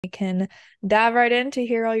Can dive right in to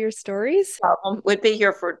hear all your stories. We'd be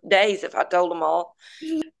here for days if I told them all.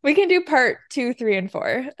 We can do part two, three, and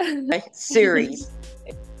four. Series.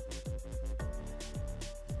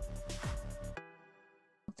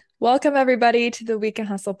 Welcome, everybody, to the Week in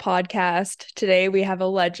Hustle podcast. Today, we have a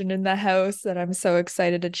legend in the house that I'm so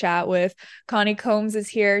excited to chat with. Connie Combs is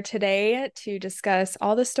here today to discuss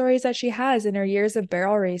all the stories that she has in her years of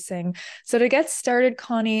barrel racing. So, to get started,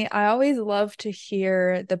 Connie, I always love to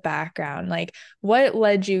hear the background, like what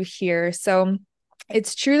led you here. So,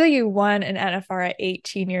 it's true that you won an NFR at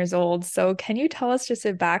 18 years old. So, can you tell us just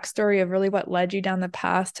a backstory of really what led you down the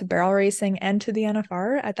path to barrel racing and to the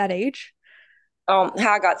NFR at that age? How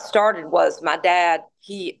I got started was my dad.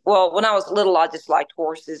 When I was little, I just liked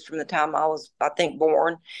horses from the time I was, I think,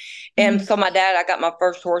 born. And Mhm. so I got my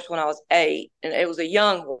first horse when I was 8, and it was a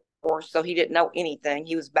young horse, so he didn't know anything.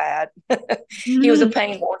 He was bad. He was a Mhm.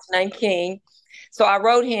 paint horse named King. So I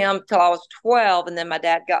rode him till I was 12, and then my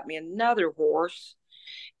dad got me another horse.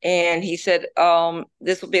 And he said,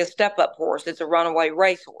 this will be a step up horse. It's a runaway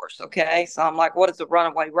racehorse. Okay. So I'm like, what is a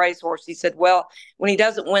runaway racehorse? He said, well, when he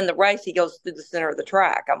doesn't win the race, he goes through the center of the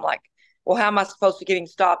track. I'm like, well, how am I supposed to get him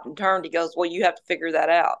stopped and turned? He goes, well, you have to figure that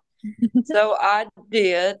out. So I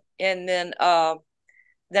did. And then I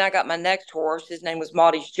got my next horse. His name was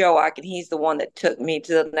Maudie's Joack, and he's the one that took me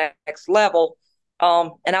to the next level.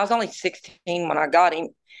 And I was only 16 when I got him.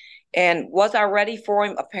 And was I ready for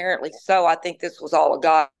him? Apparently so. I think this was all a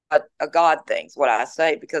God thing, is what I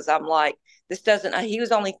say, because I'm like, this doesn't, he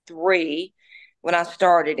was only 3 when I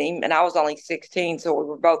started him, and I was only 16. So we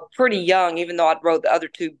were both pretty young, even though I'd rode the other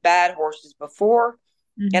 2 bad horses before.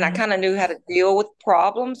 And I Mhm. kind of knew how to deal with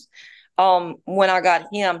problems. When I got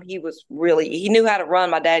him, he knew how to run.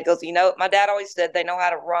 My dad goes, my dad always said they know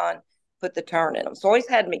how to run, put the turn in them. So always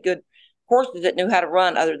had me good horses that knew how to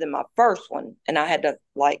run other than my first one. And I had to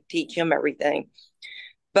like teach him everything.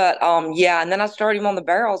 But yeah, and then I started him on the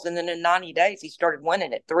barrels, and then in 90 days he started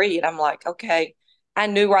winning at 3. And I'm like, okay. I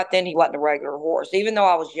knew right then he wasn't a regular horse, even though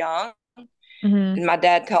I was young. Mhm. And my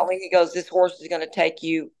dad told me, he goes, this horse is going to take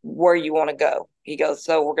you where you want to go. He goes,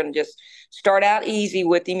 so we're going to just start out easy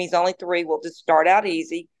with him. He's only 3. We'll just start out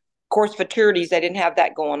easy. Of course, futurities, they didn't have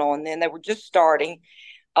that going on then. They were just starting.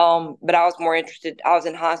 But I was more interested. I was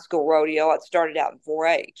in high school rodeo. I started out in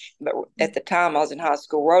 4-H, but at the time I was in high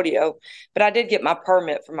school rodeo. But I did get my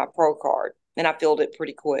permit for my pro card, and I filled it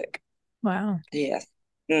pretty quick. Wow. Yes.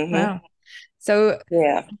 Mm-hmm. Wow. So,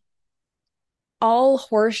 Yeah. all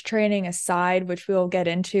horse training aside, which we'll get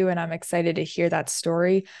into, and I'm excited to hear that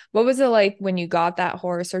story. What was it like when you got that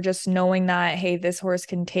horse, or just knowing that, hey, this horse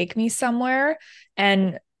can take me somewhere?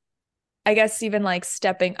 And I guess even like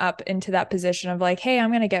stepping up into that position of like, hey,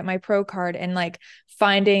 I'm going to get my pro card, and like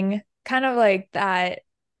finding kind of like that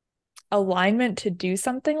alignment to do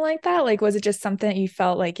something like that? Like, was it just something that you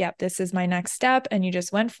felt like, yep, this is my next step, and you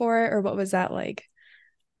just went for it? Or what was that like?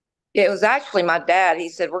 It was actually my dad. He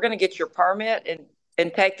said, we're going to get your permit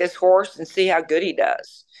and take this horse and see how good he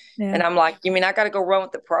does. Yeah. And I'm like, you mean I got to go run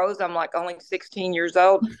with the pros? I'm like, only 16 years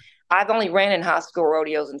old. I've only ran in high school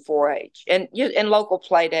rodeos and 4-H and local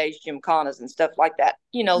play days, gymkhanas and stuff like that,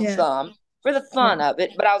 Yeah. some for the Yeah. fun of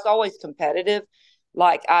it. But I was always competitive.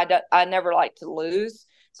 Like I never liked to lose.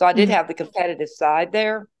 So I did Mhm. have the competitive side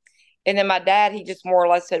there. And then my dad, he just more or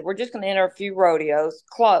less said, we're just going to enter a few rodeos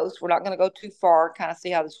close. We're not going to go too far, kind of see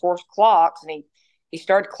how this horse clocks. And he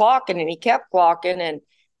started clocking, and he kept clocking. And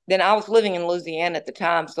then I was living in Louisiana at the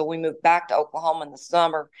time. So we moved back to Oklahoma in the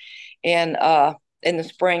summer. And in the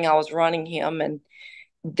spring, I was running him and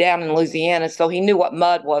down in Louisiana. So he knew what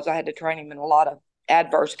mud was. I had to train him in a lot of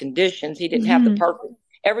adverse conditions. He didn't have the Mhm. perfect.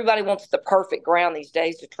 Everybody wants the perfect ground these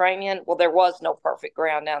days to train in. Well, there was no perfect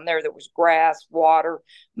ground down there. There was grass, water,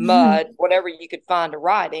 Mhm. mud, whatever you could find to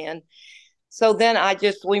ride in. So then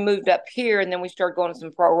we moved up here, and then we started going to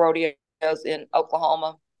some pro rodeos in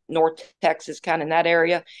Oklahoma, North Texas, kind of in that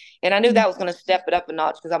area. And I knew that was going to step it up a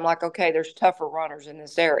notch, because I'm like, okay, there's tougher runners in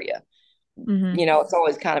this area. Mhm. It's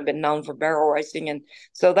always kind of been known for barrel racing. And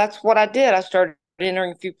so that's what I did. I started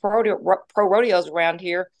entering a few pro rodeos around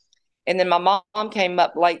here. And then my mom came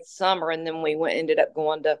up late summer, and then ended up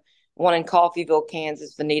going to one in Coffeyville,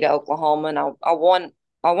 Kansas, Veneta, Oklahoma. And I won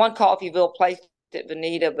Coffeyville, placed at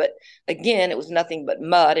Veneta, but again, it was nothing but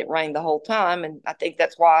mud. It rained the whole time. And I think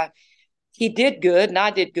that's why he did good and I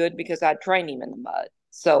did good, because I trained him in the mud.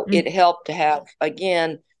 So Mhm. it helped to have,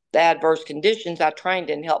 again, the adverse conditions I trained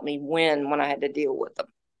in helped me win when I had to deal with them.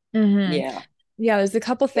 Mhm. Yeah. Yeah, there's a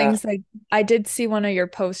couple Yeah. things like I did see one of your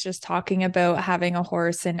posts just talking about having a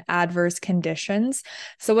horse in adverse conditions.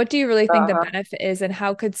 So what do you really think the Uh-huh. benefit is and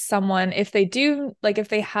how could someone if they do like if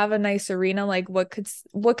they have a nice arena like what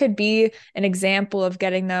could be an example of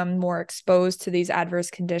getting them more exposed to these adverse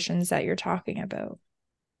conditions that you're talking about?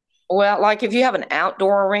 Well, like if you have an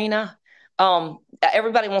outdoor arena,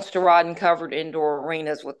 everybody wants to ride in covered indoor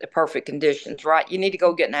arenas with the perfect conditions, right? You need to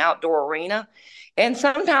go get an outdoor arena and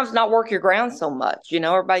sometimes not work your ground so much.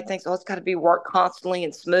 Everybody thinks, oh, it's got to be worked constantly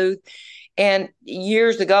and smooth. And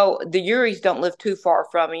years ago, the Uris don't live too far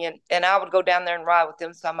from me, and I would go down there and ride with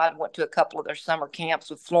them. Some I went to a couple of their summer camps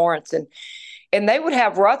with Florence, and they would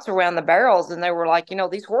have ruts around the barrels, and they were like,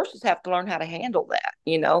 these horses have to learn how to handle that.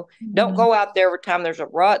 Don't Mhm. go out there every time there's a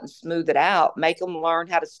rut and smooth it out. Make them learn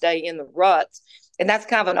how to stay in the ruts. And that's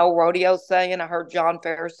kind of an old rodeo saying. I heard John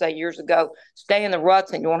Ferris say years ago, stay in the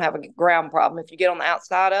ruts and you won't have a ground problem. If you get on the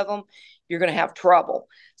outside of them, you're going to have trouble.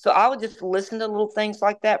 So I would just listen to little things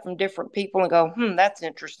like that from different people and go, that's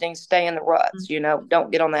interesting. Stay in the ruts,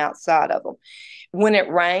 don't get on the outside of them. When it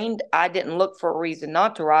rained, I didn't look for a reason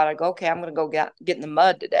not to ride. I go, okay, I'm going to go get in the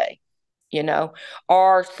mud today, you know.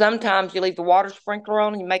 Or sometimes you leave the water sprinkler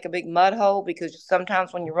on and you make a big mud hole because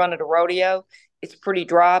sometimes when you run at a rodeo, it's pretty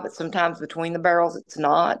dry, but sometimes between the barrels, it's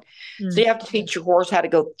not. So Mm. you have to teach your horse how to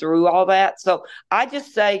go through all that. So I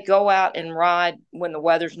just say go out and ride when the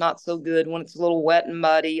weather's not so good, when it's a little wet and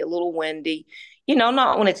muddy, a little windy,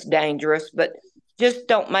 not when it's dangerous, but just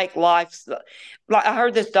don't make life like I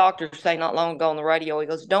heard this doctor say not long ago on the radio. He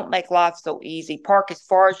goes, "Don't make life so easy. Park as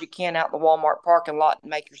far as you can out in the Walmart parking lot and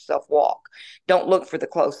make yourself walk. Don't look for the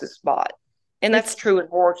closest spot." And that's It's true in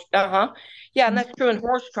horse. Yeah, and that's true in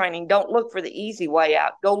horse training. Don't look for the easy way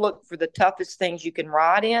out. Go look for the toughest things you can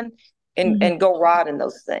ride in, and Mhm. and go ride in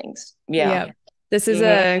those things. Yeah. Yeah. This is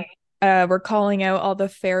Hmm. a we're calling out all the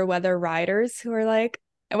fair weather riders who are like,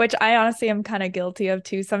 which I honestly am kind of guilty of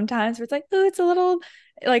too sometimes, where it's like, oh, it's a little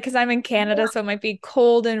like because I'm in Canada, so it might be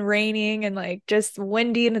cold and raining and like just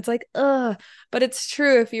windy, and it's like, ugh. But it's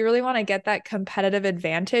true if you really want to get that competitive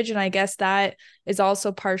advantage, and I guess that is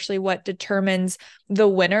also partially what determines the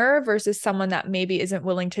winner versus someone that maybe isn't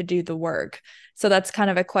willing to do the work. So that's kind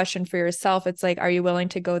of a question for yourself. It's like, are you willing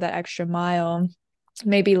to go that extra mile?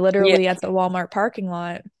 Maybe Yeah. literally at the Walmart parking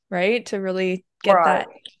lot, right? To really get Right.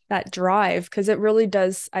 that drive because it really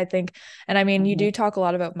does, I think. And I mean, you Mhm. do talk a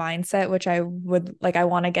lot about mindset, which I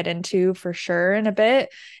want to get into for sure in a bit.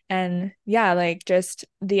 And yeah, like just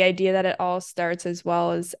the idea that it all starts as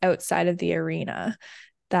well as outside of the arena.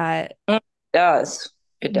 That It does.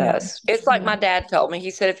 It yeah. does. It's like Yeah. my dad told me.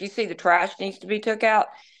 He said, if you see the trash needs to be took out,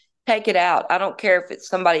 take it out. I don't care if it's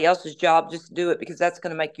somebody else's job, just do it because that's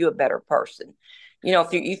going to make you a better person.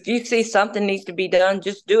 If you see something needs to be done,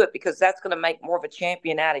 just do it because that's going to make more of a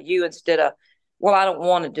champion out of you instead of, well, I don't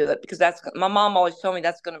want to do it because that's my mom always told me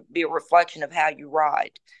that's going to be a reflection of how you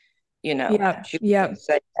ride. Yeah. She Yeah. would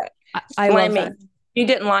say that. I love that. Slamming, she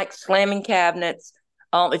didn't like slamming cabinets.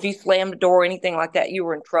 If you slammed the door or anything like that, you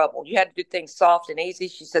were in trouble. You had to do things soft and easy.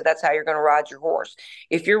 She said that's how you're going to ride your horse.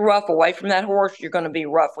 If you're rough away from that horse, you're going to be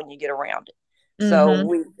rough when you get around it. So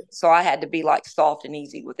Mm-hmm. so I had to be like soft and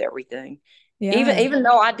easy with everything. Even Yeah. even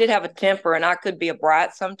though I did have a temper and I could be a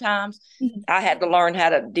brat sometimes, I had to learn how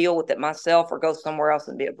to deal with it myself or go somewhere else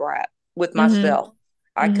and be a brat with Mm-hmm. myself.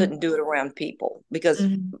 I Mm-hmm. couldn't do it around people because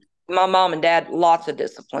Mm-hmm. my mom and dad, lots of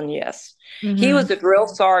discipline, yes. He Mm-hmm. was a drill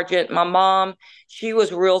sergeant. My mom, she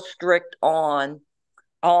was real strict on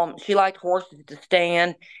she liked horses to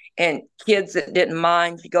stand and kids that didn't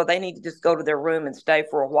mind, she go, they need to just go to their room and stay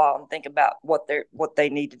for a while and think about what they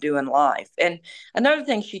need to do in life. And another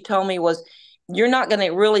thing she told me was you're not going to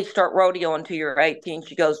really start rodeo until you're 18.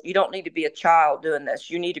 She goes, you don't need to be a child doing this.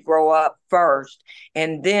 You need to grow up first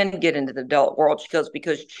and then get into the adult world. She goes,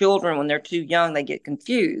 because children, when they're too young, they get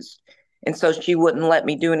confused. And so she wouldn't let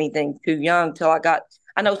me do anything too young till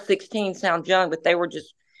I know 16 sounds young, but they were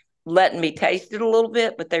just letting me taste it a little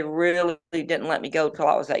bit, but they really didn't let me go till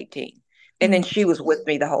I was 18. And then she was with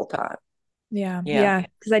me the whole time. Yeah, Yeah. yeah.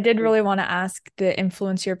 Because I did really want to ask the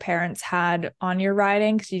influence your parents had on your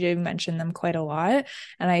riding, because you did mention them quite a lot.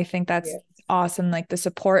 And I think that's Yeah. awesome, like the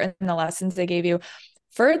support and the lessons they gave you.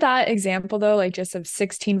 For that example, though, like just of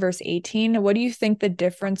 16 versus 18, what do you think the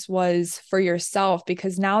difference was for yourself?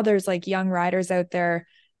 Because now there's like young riders out there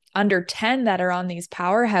under 10 that are on these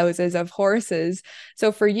powerhouses of horses.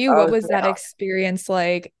 So for you, what Oh, was that yeah. experience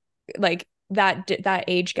like that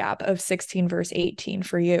age gap of 16 versus 18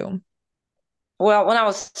 for you? Well, when I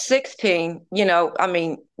was 16, I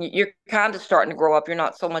mean, you're kind of starting to grow up. You're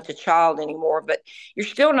not so much a child anymore, but you're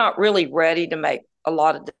still not really ready to make a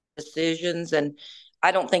lot of decisions. And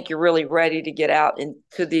I don't think you're really ready to get out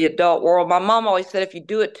into the adult world. My mom always said if you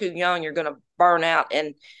do it too young, you're going to burn out.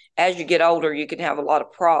 And as you get older, you can have a lot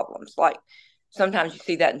of problems. Like sometimes you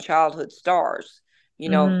see that in childhood stars,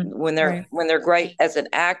 Right. when they're great as an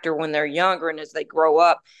actor, when they're younger and as they grow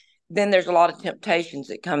up, then there's a lot of temptations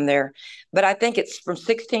that come there. But I think it's from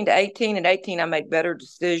 16 to 18. At 18, I made better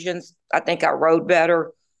decisions. I think I rode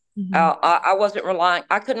better. Mm-hmm. I wasn't relying,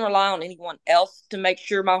 I couldn't rely on anyone else to make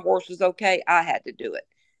sure my horse was okay. I had to do it.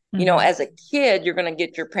 Mm-hmm. As a kid, you're going to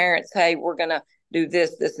get your parents, hey, we're going to do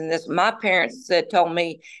this, this, and this. My parents told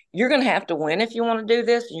me, you're going to have to win if you want to do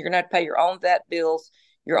this, and you're going to have to pay your own vet bills,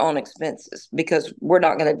 your own expenses, because we're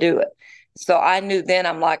not going to do it. So I knew then,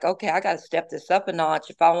 I'm like, okay, I got to step this up a notch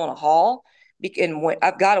if I want to haul, and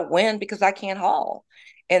I've got to win because I can't haul.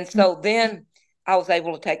 And so then I was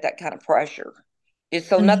able to take that kind of pressure. And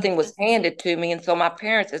so Mm-hmm. nothing was handed to me. And so my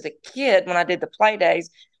parents, as a kid, when I did the play days,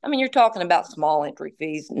 I mean, you're talking about small entry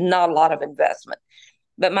fees, not a lot of investment.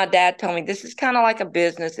 But my dad told me this is kind of like a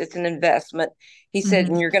business, it's an investment. He said,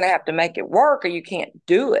 Mm-hmm. and you're going to have to make it work or you can't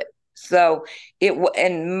do it. So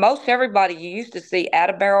and most everybody you used to see at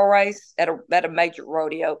a barrel race at a major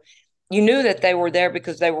rodeo, you knew that they were there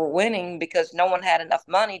because they were winning because no one had enough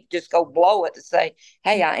money to just go blow it to say,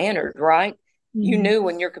 hey, I entered, right? You Mm-hmm. knew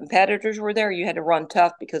when your competitors were there, you had to run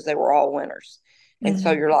tough because they were all winners. And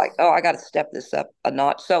so Mm-hmm. you're like, oh, I got to step this up a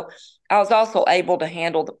notch. So I was also able to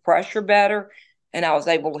handle the pressure better and I was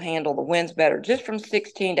able to handle the wins better just from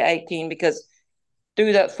 16 to 18 because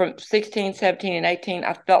through that from 16, 17, and 18,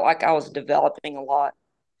 I felt like I was developing a lot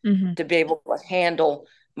Mm-hmm. to be able to handle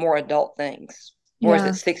more adult things. Whereas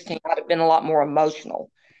at Yeah. 16, I'd have been a lot more emotional.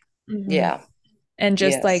 Mm-hmm. Yeah. And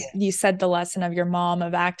just like Yes. you said, the lesson of your mom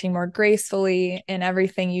of acting more gracefully in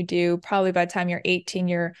everything you do, probably by the time you're 18,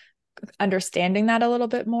 you're understanding that a little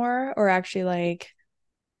bit more, or actually like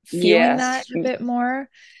feeling that Yes. a bit more.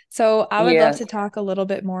 So I would love Yes. to talk a little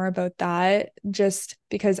bit more about that, just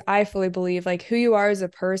because I fully believe like who you are as a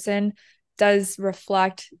person does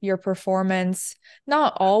reflect your performance.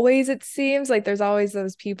 Not always, it seems like there's always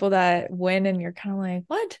those people that win and you're kind of like,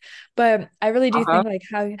 what? But I really do Uh-huh. think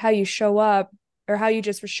like how you show up or how you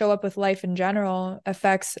just show up with life in general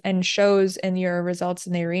affects and shows in your results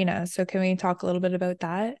in the arena. So can we talk a little bit about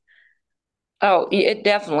that? Oh, it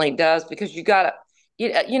definitely does because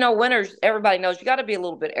winners, everybody knows you got to be a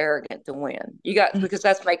little bit arrogant to win. You got, because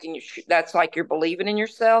that's making you, that's like you're believing in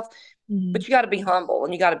yourself, Mm-hmm. but you got to be humble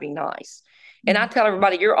and you got to be nice. And I Mm-hmm. tell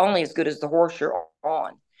everybody, you're only as good as the horse you're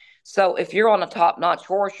on. So if you're on a top notch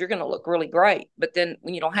horse, you're going to look really great. But then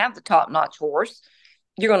when you don't have the top notch horse,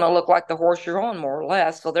 you're going to look like the horse you're on more or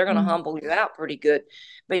less. So they're going to Mm-hmm. humble you out pretty good.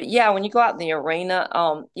 But yeah, when you go out in the arena,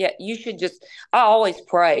 yeah, you should just, I always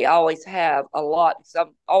pray. I always have a lot because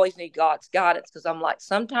I always need God's guidance because I'm like,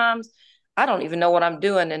 sometimes I don't even know what I'm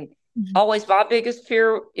doing. And always my biggest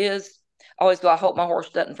fear is always go, I hope my horse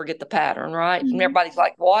doesn't forget the pattern, right? And Mm-hmm. everybody's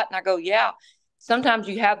like, what? And I go, yeah. Sometimes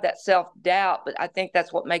you have that self doubt, but I think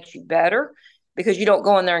that's what makes you better because you don't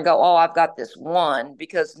go in there and go, oh, I've got this one.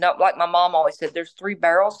 Because no, like my mom always said, there's three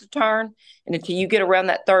barrels to turn, and until you get around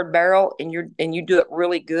that third barrel and you do it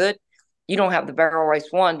really good, you don't have the barrel race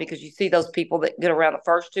one because you see those people that get around the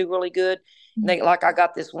first two really good. And they like, I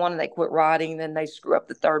got this one, and they quit riding, and then they screw up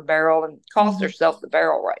the third barrel and cost Mm-hmm. themselves the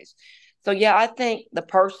barrel race. So yeah, I think the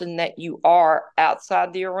person that you are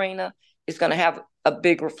outside the arena is going to have a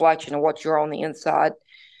big reflection of what you're on the inside.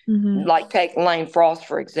 Mm-hmm. Like take Lane Frost,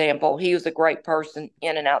 for example. He was a great person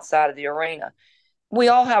in and outside of the arena. We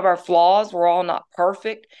all have our flaws. We're all not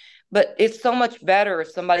perfect, but it's so much better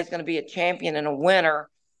if somebody's going to be a champion and a winner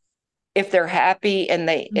if they're happy and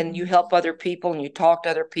you Mm-hmm. help other people and you talk to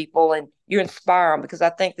other people and you inspire them because I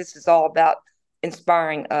think this is all about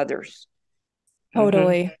inspiring others. Mm-hmm.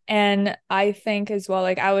 Totally. And I think as well,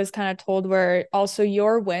 like I was kind of told where also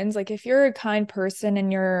your wins, like if you're a kind person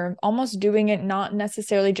and you're almost doing it not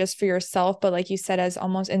necessarily just for yourself, but like you said, as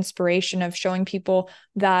almost inspiration of showing people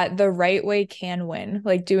that the right way can win,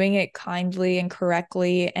 like doing it kindly and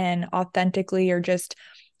correctly and authentically, or just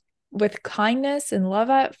with kindness and love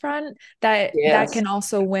up front, that Yes. can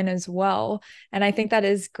also win as well. And I think that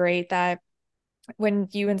is great that when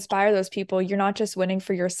you inspire those people, you're not just winning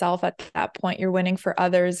for yourself at that point, you're winning for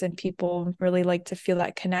others, and people really like to feel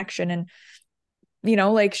that connection and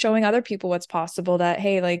like showing other people what's possible, that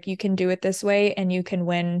hey, like you can do it this way and you can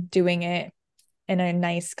win doing it in a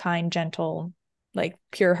nice, kind, gentle, like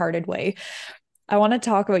pure-hearted way. I want to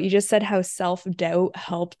talk about, you just said how self-doubt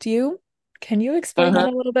helped you. Can you explain that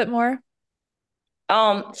Mm-hmm. a little bit more?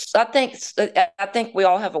 I think we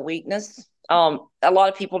all have a weakness. A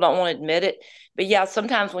lot of people don't want to admit it, but yeah,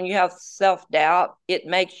 sometimes when you have self-doubt, it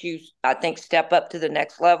makes you, I think, step up to the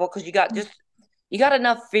next level because you got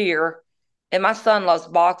enough fear. And my son loves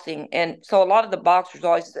boxing. And so a lot of the boxers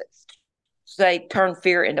always say, turn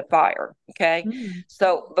fear into fire. Okay. Mm.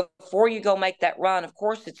 So before you go make that run, of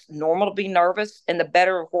course, it's normal to be nervous. And the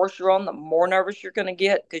better horse you're on, the more nervous you're going to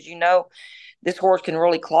get because this horse can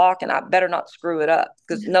really clock and I better not screw it up.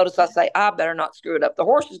 Because notice I say, I better not screw it up. The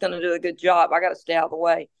horse is going to do a good job. I got to stay out of the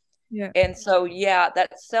way. Yeah. And so, yeah,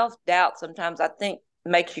 that self-doubt sometimes I think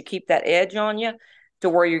makes you keep that edge on you to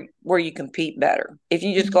where you compete better. If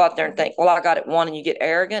you just go out there and think, well, I got it won, and you get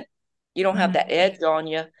arrogant, you don't have that edge on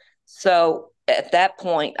you. So at that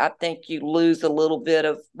point, I think you lose a little bit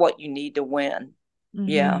of what you need to win.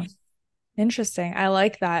 Yeah. Interesting. I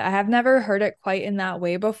like that. I have never heard it quite in that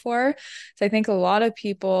way before. So I think a lot of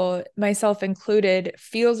people, myself included,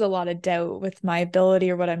 feels a lot of doubt with my ability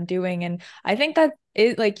or what I'm doing. And I think that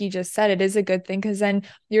it, like you just said, it is a good thing because then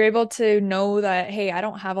you're able to know that, hey, I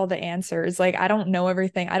don't have all the answers. Like I don't know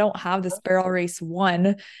everything. I don't have this barrel race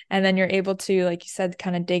won. And then you're able to, like you said,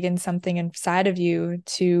 kind of dig in something inside of you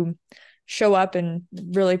to show up and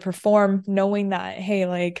really perform, knowing that, hey,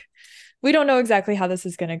 like we don't know exactly how this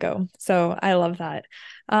is going to go. So I love that.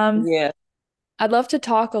 Yeah. I'd love to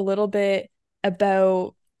talk a little bit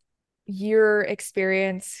about your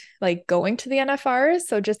experience like going to the NFRs.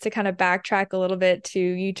 So just to kind of backtrack a little bit to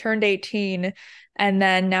you turned 18 and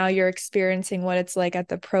then now you're experiencing what it's like at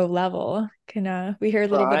the pro level. Can we hear a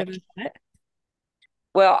little bit Right. about that?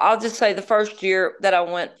 Well, I'll just say the first year that I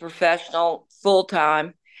went professional full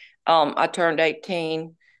time, I turned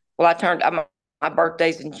 18. Well, my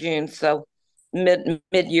birthday's in June, so mid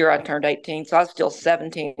year I turned 18. So I was still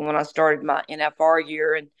 17 when I started my NFR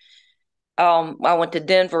year, and I went to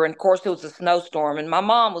Denver, and of course it was a snowstorm, and my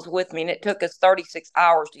mom was with me, and it took us 36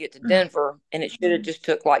 hours to get to Denver, and it should have just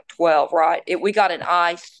took like 12, right? We got an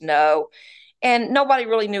ice snow, and nobody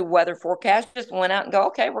really knew weather forecast. Just went out and go,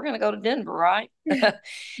 okay, we're going to go to Denver, right? And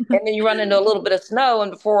then you run into a little bit of snow, and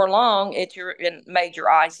before long, you're in major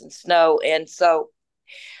ice and snow. And so,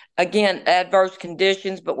 again, adverse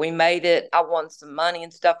conditions, but we made it. I won some money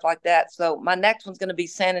and stuff like that. So my next one's going to be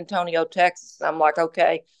San Antonio, Texas. I'm like,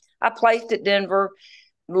 okay, I placed at Denver.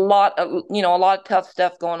 A lot of tough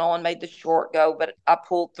stuff going on. Made the short go, but I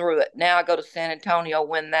pulled through it. Now I go to San Antonio,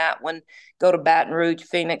 win that one. Go to Baton Rouge,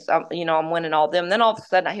 Phoenix. I'm winning all them. Then all of a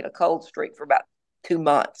sudden, I hit a cold streak for about 2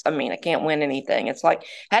 months. I mean, I can't win anything. It's like,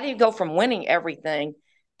 how do you go from winning everything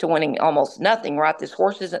to winning almost nothing? Right? This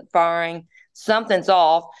horse isn't firing. Something's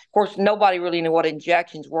off. Of course, nobody really knew what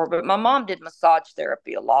injections were, but my mom did massage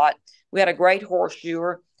therapy a lot. We had a great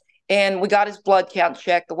horseshoer, and we got his blood count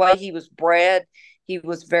checked. The way he was bred, he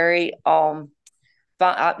was very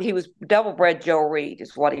he was double bred Joe Reed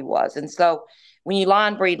is what he was. And so when you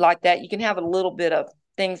line breed like that, you can have a little bit of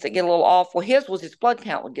things that get a little off. Well, his blood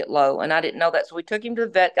count would get low, and I didn't know that. So we took him to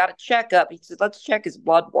the vet, got a checkup. He said, let's check his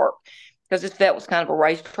blood work because this vet was kind of a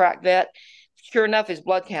racetrack vet. Sure enough, his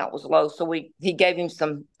blood count was low. So he gave him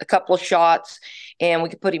a couple of shots, and we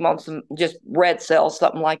could put him on some just red cells,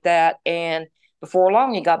 something like that. And before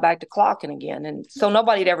long, he got back to clocking again. And so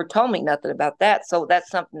nobody had ever told me nothing about that. So that's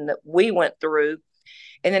something that we went through.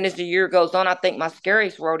 And then as the year goes on, I think my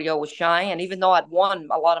scariest rodeo was Cheyenne. Even though I'd won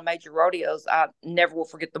a lot of major rodeos, I never will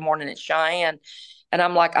forget the morning at Cheyenne. And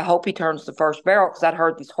I'm like, I hope he turns the first barrel because I'd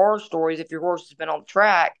heard these horror stories. If your horse has been on the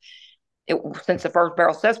track, since the first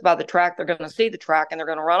barrel sets by the track, they're going to see the track and they're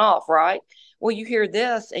going to run off, right? Well, you hear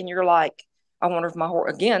this and you're like, I wonder if my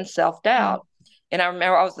horse, again, self-doubt. And I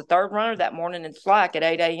remember I was the third runner that morning in slack at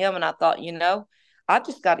 8 a.m. And I thought, I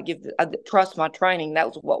just got to trust my training. That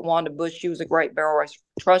was what Wanda Bush, she was a great barrel racer.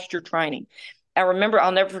 Trust your training. I remember,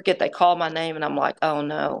 I'll never forget, they called my name and I'm like, oh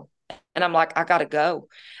no. And I'm like, I got to go.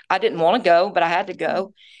 I didn't want to go, but I had to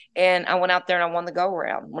go. And I went out there and I won the go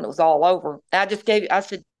round when it was all over. I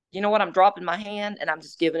said, you know what? I'm dropping my hand and I'm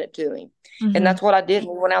just giving it to him. And that's what I did.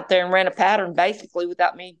 We went out there and ran a pattern basically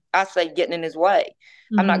without me, I say, getting in his way.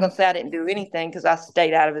 I'm not going to say I didn't do anything because I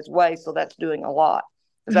stayed out of his way. So that's doing a lot.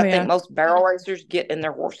 Because I think most barrel racers get in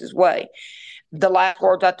their horse's way. The last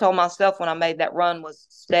words I told myself when I made that run was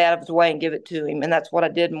stay out of his way and give it to him. And that's what I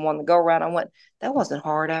did and won the go round. I went, that wasn't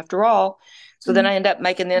hard after all. So then I ended up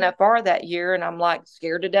making the NFR that year and I'm like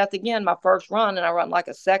scared to death again. My first run and I run like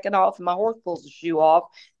a second off and my horse pulls the shoe off.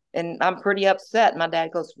 And I'm pretty upset. My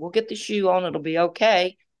dad goes, we'll get the shoe on. It'll be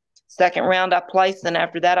okay. Second round I placed. And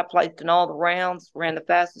after that, I placed in all the rounds, ran the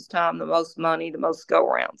fastest time, the most money, the most go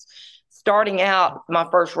rounds. Starting out, my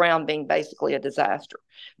first round being basically a disaster.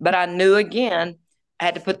 But I knew again, I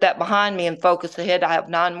had to put that behind me and focus ahead. I have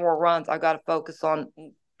 9 more runs. I got to focus on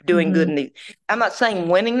doing good Mm-hmm. in these. I'm not saying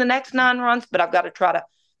winning the next 9 runs, but I've got to try to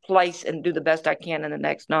place and do the best I can in the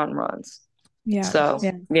next 9 runs. Yeah. So,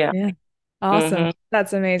 Yeah. yeah. Yeah. Awesome. Hmm.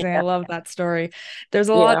 That's amazing. I Yeah. love that story. There's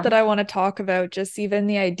a lot Yeah. that I want to talk about, just even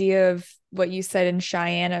the idea of what you said in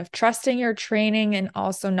Cheyenne of trusting your training and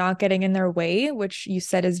also not getting in their way, which you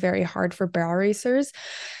said is very hard for barrel racers.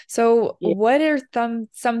 So, Yeah. what are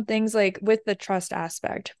some things like with the trust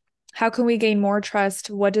aspect? How can we gain more trust?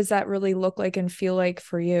 What does that really look like and feel like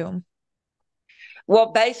for you?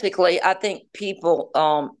 Well, basically, I think people,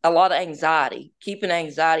 a lot of anxiety, keeping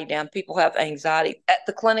anxiety down. People have anxiety. At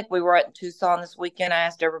the clinic we were at in Tucson this weekend, I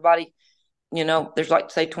asked everybody, there's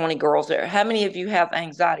like, say, 20 girls there. How many of you have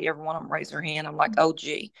anxiety? Every one of them raise their hand. I'm like, oh,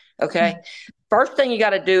 gee. Okay. First thing you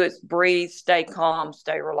got to do is breathe, stay calm,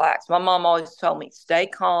 stay relaxed. My mom always told me, stay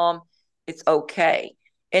calm. It's okay.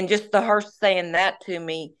 And just her saying that to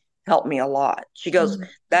me helped me a lot. She goes, Mm-hmm.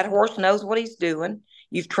 that horse knows what he's doing.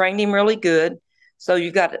 You've trained him really good. So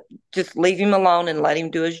you got to just leave him alone and let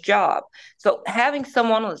him do his job. So having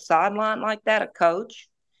someone on the sideline like that, a coach,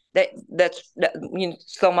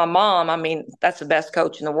 so my mom, I mean, that's the best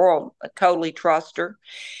coach in the world. I totally trust her.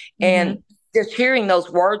 Mm-hmm. And just hearing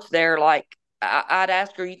those words there, like I'd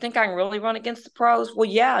ask her, you think I can really run against the pros? Well,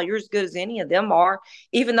 yeah, you're as good as any of them are,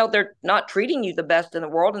 even though they're not treating you the best in the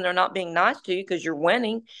world and they're not being nice to you because you're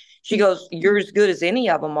winning. She goes, you're as good as any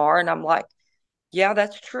of them are. And I'm like, yeah,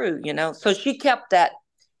 that's true. So she kept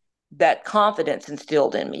that confidence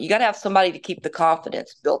instilled in me. You got to have somebody to keep the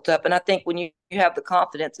confidence built up. And I think when you have the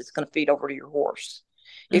confidence, it's going to feed over to your horse.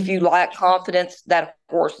 If you Mm-hmm. lack confidence, that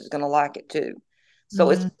horse is going to lack it too. So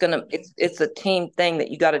Mm-hmm. it's a team thing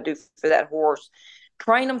that you got to do for that horse.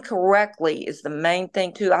 Train them correctly is the main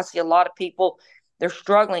thing too. I see a lot of people, they're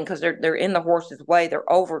struggling because they're in the horse's way. They're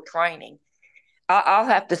overtraining. I'll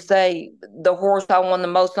have to say the horse I won the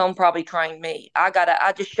most on probably trained me.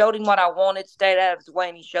 I just showed him what I wanted, stayed out of his way,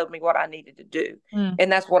 and he showed me what I needed to do.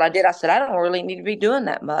 And that's what I did. I said, I don't really need to be doing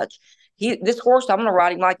that much. This horse, I'm going to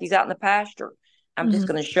ride him like he's out in the pasture. I'm just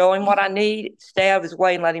Mm-hmm. going to show him what I need, stay out of his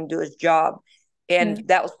way, and let him do his job. Yeah. And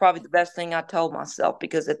that was probably the best thing I told myself,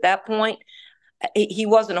 because at that point, he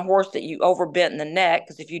wasn't a horse that you overbent in the neck,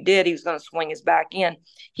 because if you did, he was going to swing his back in.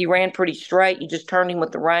 He ran pretty straight. You just turned him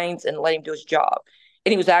with the reins and let him do his job.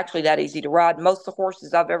 And he was actually that easy to ride. Most of the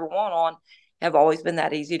horses I've ever won on have always been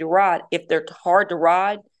that easy to ride. If they're hard to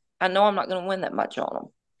ride, I know I'm not going to win that much on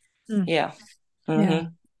them. Mm. Yeah. Yeah. Mm-hmm.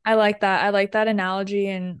 I like that. I like that analogy.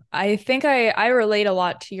 And I think I relate a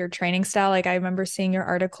lot to your training style. Like I remember seeing your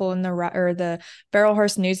article in the Barrel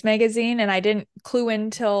Horse News magazine, and I didn't clue in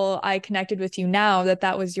till I connected with you now that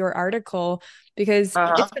that was your article, because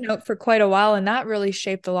Uh-huh. it's been out for quite a while, and that really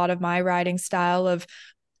shaped a lot of my riding style of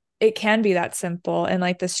it can be that simple and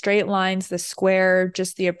like the straight lines, the square,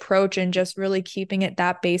 just the approach and just really keeping it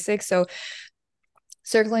that basic. So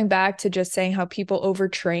circling back to just saying how people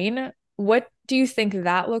overtrain, what do you think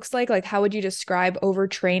that looks like? Like, how would you describe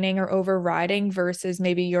overtraining or overriding versus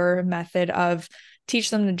maybe your method of teach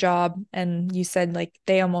them the job? And you said like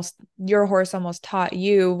your horse almost taught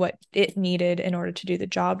you what it needed in order to do the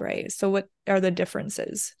job right. So what are the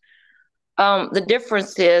differences? The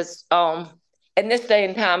difference is, in this day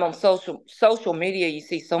and time on social media, you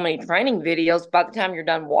see so many training videos. By the time you're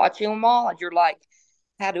done watching them all, you're like,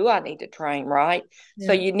 how do I need to train, right?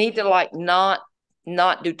 So Yeah. you need to like not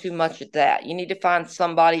do too much of that. You need to find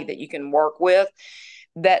somebody that you can work with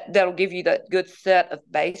that'll give you that good set of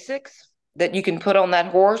basics that you can put on that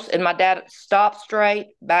horse. And my dad, stop straight,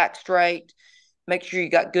 back straight, make sure you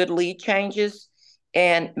got good lead changes,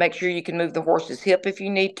 and make sure you can move the horse's hip if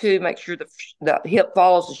you need to. Make sure the hip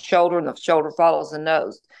follows the shoulder and the shoulder follows the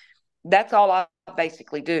nose. That's all I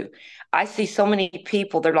basically do. I see so many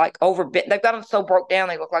people, they're like overbit. They've got them so broke down,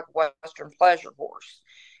 they look like a Western pleasure horse.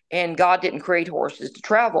 And God didn't create horses to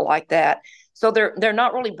travel like that. So they're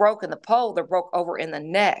not really broke in the pole, they're broke over in the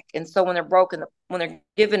neck. And so when when they're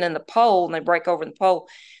given in the pole and they break over in the pole,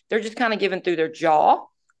 they're just kind of given through their jaw.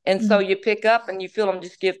 And so Mhm. you pick up and you feel them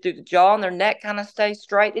just give through the jaw, and their neck kind of stays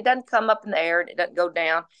straight. It doesn't come up in the air and it doesn't go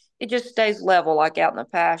down. It just stays level like out in the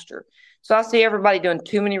pasture. So I see everybody doing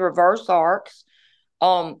too many reverse arcs,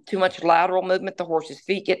 too much lateral movement. The horse's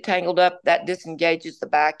feet get tangled up. That disengages the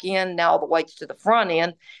back end. Now all the weight's to the front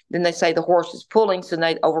end. Then they say the horse is pulling, so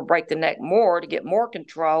they overbreak the neck more to get more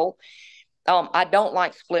control. I don't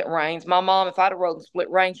like split reins. My mom, if I'd have rode in split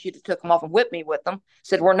reins, she'd have took them off and whipped me with them.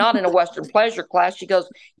 Said, we're not in a Western pleasure class. She goes,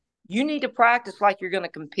 You need to practice like you're going to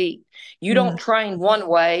compete. You Mm, don't train one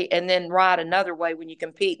way and then ride another way when you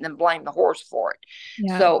compete and then blame the horse for it.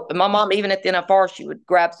 yeah. So my mom, even at the NFR, she would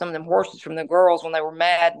grab some of them horses from the girls when they were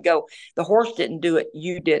mad and go, the horse didn't do it.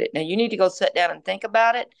 You did it. Now you need to go sit down and think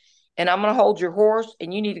about it. And I'm going to hold your horse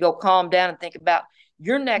and you need to go calm down and think about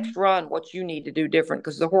your next run, what you need to do different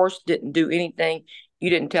because the horse didn't do anything you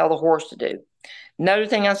didn't tell the horse to do. Another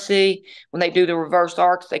thing I see when they do the reverse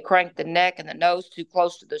arcs, they crank the neck and the nose too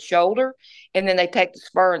close to the shoulder, and then they take the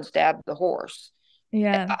spur and stab the horse.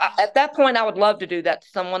 Yeah. At that point, I would love to do that to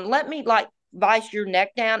someone. Let me like vice your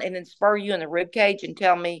neck down and then spur you in the rib cage and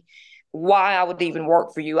tell me why I would even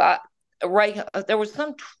work for you. There was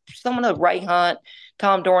someone at Ray Hunt,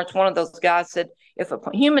 Tom Dorrance, one of those guys said, if a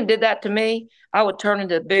human did that to me, I would turn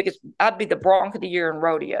into I'd be the bronc of the year in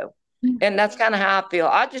rodeo. And that's kind of how I feel.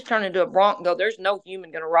 I just turn into a bronc and go, there's no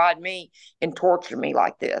human going to ride me and torture me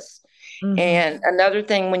like this. Mm-hmm. And another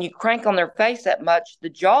thing, when you crank on their face that much, the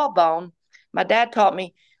jawbone, my dad taught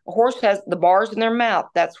me a horse has the bars in their mouth.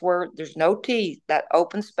 That's where there's no teeth, that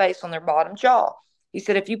open space on their bottom jaw. He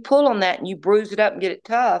said, if you pull on that and you bruise it up and get it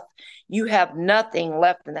tough, you have nothing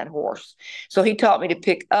left in that horse. So he taught me to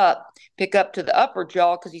pick up to the upper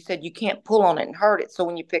jaw because he said you can't pull on it and hurt it. So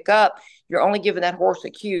when you pick up, you're only giving that horse a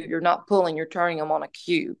cue. You're not pulling, you're turning them on a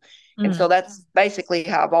cue. And so that's basically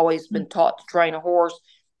how I've always been taught to train a horse.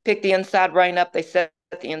 Pick the inside rein up, they set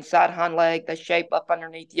the inside hind leg, they shape up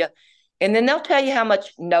underneath you. And then they'll tell you how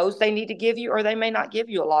much nose they need to give you, or they may not give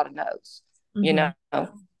you a lot of nose, you Mm-hmm. know?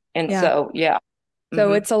 And Yeah. so, yeah.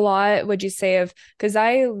 So Mm-hmm. it's a lot, would you say, of because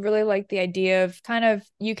I really like the idea of kind of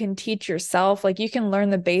you can teach yourself, like you can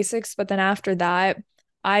learn the basics, but then after that,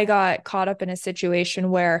 I got caught up in a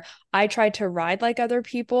situation where I tried to ride like other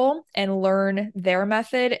people and learn their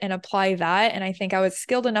method and apply that. And I think I was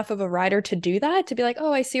skilled enough of a rider to do that, to be like,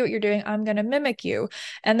 oh, I see what you're doing. I'm going to mimic you.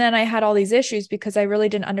 And then I had all these issues because I really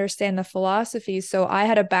didn't understand the philosophy. So I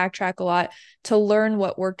had to backtrack a lot to learn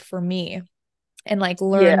what worked for me and like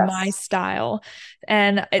learn my Yes. style.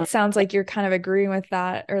 And it sounds like you're kind of agreeing with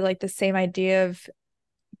that, or like the same idea of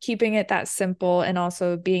keeping it that simple and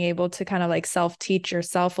also being able to kind of like self-teach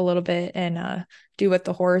yourself a little bit and do what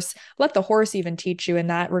let the horse even teach you in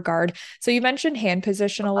that regard. So you mentioned hand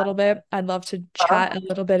position a little bit. I'd love to chat a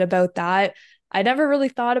little bit about that. I never really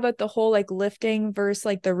thought about the whole like lifting versus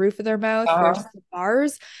like the roof of their mouth versus the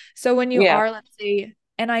bars. So when you Yeah, are, let's say,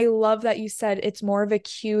 and I love that you said it's more of a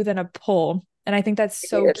cue than a pull. And I think that's it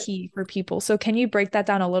so is. key for people. So can you break that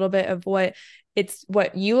down a little bit of what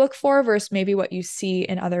you look for versus maybe what you see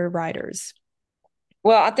in other riders?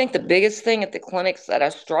 Well, I think the biggest thing at the clinics that I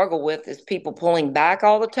struggle with is people pulling back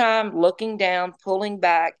all the time, looking down, pulling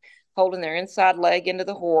back, holding their inside leg into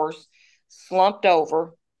the horse, slumped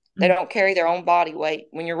over. They Mm, don't carry their own body weight.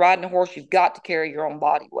 When you're riding a horse, you've got to carry your own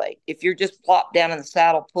body weight. If you're just plopped down in the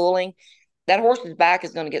saddle pulling, that horse's back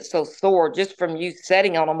is going to get so sore just from you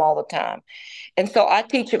sitting on them all the time. And so I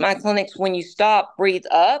teach at my clinics when you stop, breathe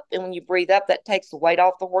up. And when you breathe up, that takes the weight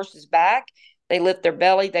off the horse's back. They lift their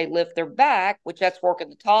belly, they lift their back, which that's working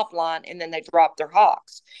the top line, and then they drop their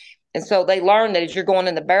hocks. And so they learn that as you're going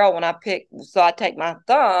in the barrel, so I take my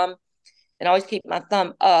thumb and I always keep my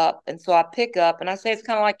thumb up. And so I pick up, and I say it's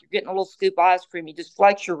kind of like you're getting a little scoop of ice cream. You just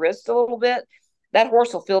flex your wrist a little bit. That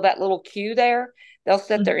horse will feel that little cue there. They'll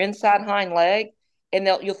set mm, their inside hind leg, and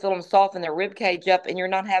you'll feel them soften their rib cage up, and you're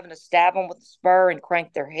not having to stab them with a spur and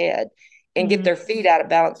crank their head and get mm, their feet out of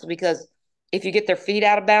balance. Because if you get their feet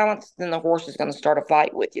out of balance, then the horse is going to start a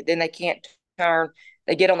fight with you. Then they can't turn.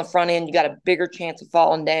 They get on the front end. You got a bigger chance of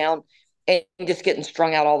falling down and just getting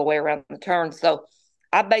strung out all the way around the turn. So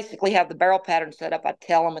I basically have the barrel pattern set up. I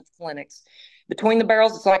tell them at the clinics. Between the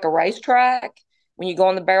barrels, it's like a racetrack. When you go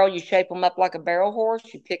in the barrel, you shape them up like a barrel horse.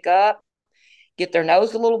 You pick up, get their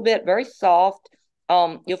nose a little bit, very soft.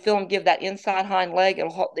 You'll feel them give that inside hind leg.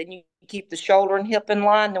 Then you keep the shoulder and hip in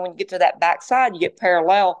line. Then when you get to that back side, you get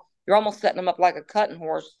parallel. You're almost setting them up like a cutting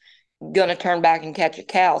horse, going to turn back and catch a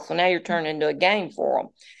cow. So now you're turning into a game for them.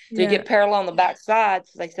 So you yeah. get parallel on the back side.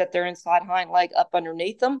 So they set their inside hind leg up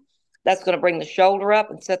underneath them. That's going to bring the shoulder up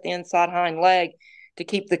and set the inside hind leg to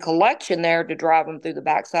keep the collection there to drive them through the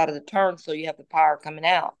backside of the turn. So you have the power coming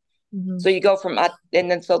out. Mm-hmm. So you go from,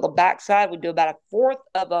 and then so the backside, we do about a fourth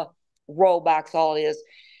of a roll back's all it is.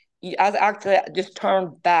 I actually just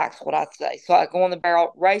turn back's what I say. So I go on the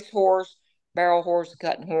barrel horse,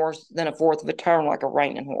 cutting horse, then a fourth of a turn like a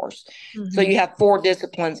reining horse. So Mm-hmm. you have four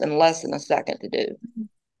disciplines in less than a second to do.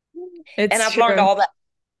 And It's I've learned true. all that.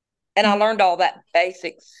 And I learned all that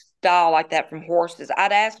basic style like that from horses.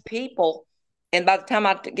 I'd ask people And by the time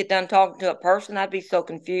I get done talking to a person, I'd be so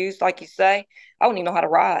confused. Like you say, I wouldn't even know how to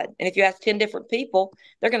ride. And if you ask 10 different people,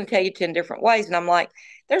 they're going to tell you 10 different ways. And I'm like,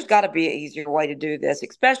 there's got to be an easier way to do this,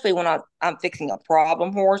 especially when I'm fixing a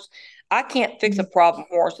problem horse. I can't fix a problem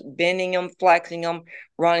horse bending them, flexing them,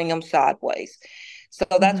 running them sideways. So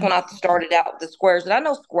that's when I started out with the squares. And I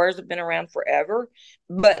know squares have been around forever,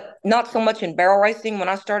 but not so much in barrel racing. When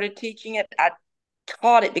I started teaching it, I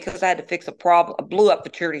taught it because I had to fix a problem, a blew up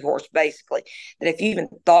futurity horse, basically. That if you even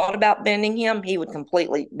thought about bending him, he would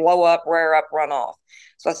completely blow up, rear up, run off.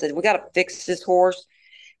 So I said, we got to fix this horse.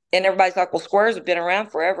 And everybody's like, well, squares have been around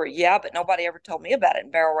forever. Yeah, but nobody ever told me about it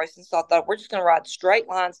in barrel racing. So I thought, we're just going to ride straight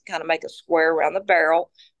lines and kind of make a square around the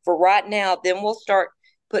barrel for right now. Then we'll start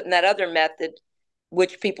putting that other method,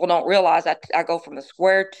 which people don't realize. I go from the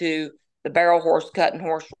square to the barrel horse, cutting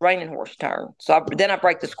horse, reining horse turn. So then I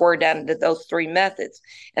break the square down into those three methods.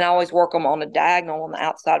 And I always work them on a diagonal on the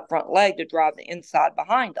outside front leg to drive the inside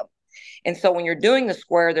behind them. And so when you're doing the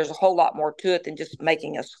square, there's a whole lot more to it than just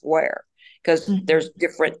making a square, because there's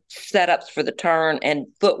different setups for the turn and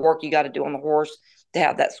footwork you got to do on the horse to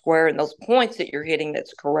have that square and those points that you're hitting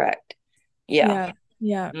that's correct. Yeah.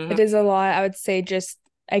 Yeah. Yeah. It is a lot. I would say, just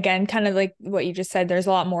again, kind of like what you just said, there's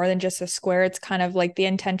a lot more than just a square. It's kind of like the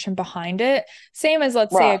intention behind it. Same as,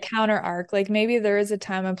 let's say, a counter arc. Like maybe there is a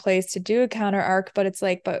time and place to do a counter arc, but it's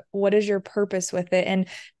like, but what is your purpose with it? And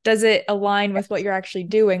does it align with what you're actually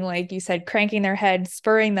doing? Like you said, cranking their head,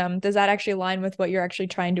 spurring them. Does that actually align with what you're actually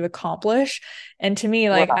trying to accomplish? And to me,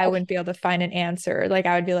 like, I wouldn't be able to find an answer. Like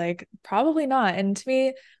I would be like, probably not. And to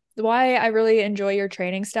me, why I really enjoy your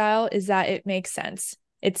training style is that it makes sense.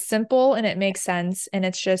 It's simple and it makes sense, and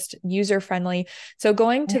it's just user friendly. So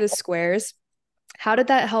going to the squares, how did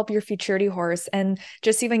that help your futurity horse? And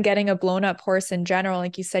just even getting a blown up horse in general,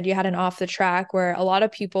 like you said, you had an off the track, where a lot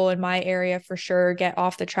of people in my area for sure get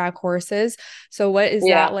off the track horses. So what is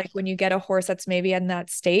that like when you get a horse that's maybe in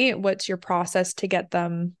that state? What's your process to get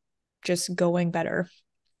them just going better?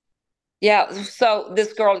 Yeah, so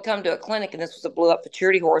this girl had come to a clinic, and this was a blew up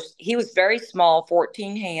futurity horse. He was very small,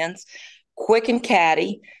 14 hands, quick and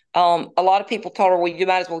catty. A lot of people told her, well, you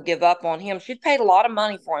might as well give up on him. She'd paid a lot of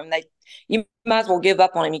money for him. You might as well give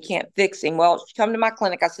up on him. You can't fix him. Well, she come to my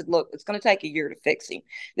clinic. I said, look, it's going to take a year to fix him.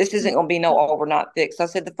 This isn't going to be no overnight fix. I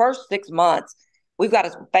said, the first 6 months, we've got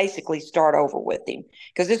to basically start over with him,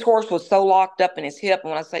 because this horse was so locked up in his hip.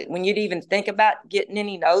 And when you'd even think about getting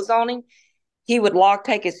any nose on him, he would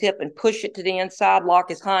take his hip and push it to the inside, lock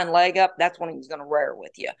his hind leg up. That's when he was going to rear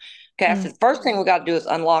with you. Okay, I said, first thing we got to do is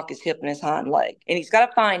unlock his hip and his hind leg. And he's got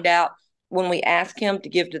to find out, when we ask him to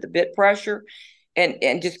give to the bit pressure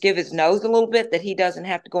and just give his nose a little bit, that he doesn't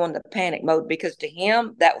have to go into panic mode, because to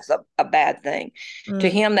him, that was a bad thing. To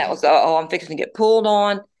him, that was, oh, I'm fixing to get pulled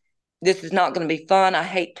on. This is not going to be fun. I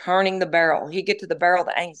hate turning the barrel. He'd get to the barrel,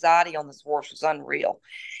 the anxiety on this horse was unreal.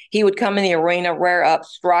 He would come in the arena, rear up,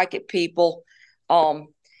 strike at people.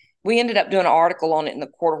 We ended up doing an article on it in the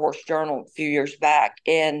Quarter Horse Journal a few years back,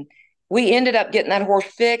 and we ended up getting that horse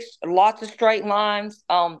fixed. Lots of straight lines,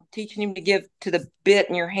 teaching him to give to the bit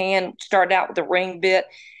in your hand. Start out with the ring bit,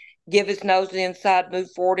 give his nose to the inside,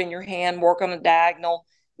 move forward in your hand, work on a diagonal,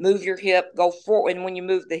 move your hip, go forward. And when you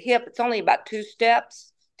move the hip, it's only about 2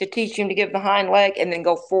 steps to teach him to give the hind leg, and then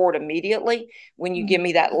go forward immediately when you give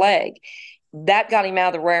me that leg. That got him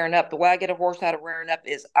out of the rearing up. The way I get a horse out of rearing up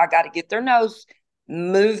is I got to get their nose,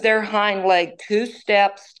 move their hind leg 2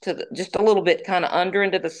 steps to just a little bit, kind of under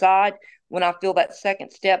into the side. When I feel that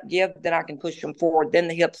second step give, then I can push them forward. Then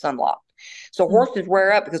the hip's unlocked. So horses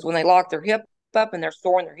wear up because when they lock their hip up and they're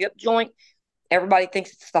sore in their hip joint, everybody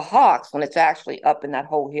thinks it's the hocks when it's actually up in that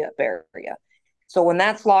whole hip area. So when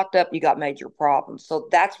that's locked up, you got major problems. So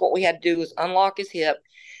that's what we had to do, is unlock his hip,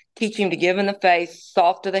 teach him to give in the face,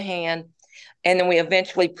 soft to the hand. And then we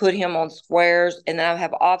eventually put him on squares. And then I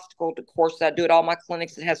have obstacle course that I do at all my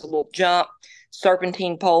clinics. It has a little jump,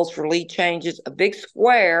 serpentine poles for lead changes, a big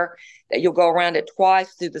square that you'll go around it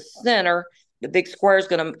twice through the center. The big square is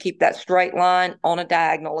going to keep that straight line on a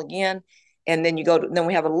diagonal again. And then then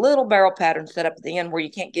we have a little barrel pattern set up at the end where you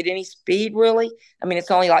can't get any speed really. I mean,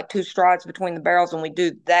 it's only like 2 strides between the barrels. And we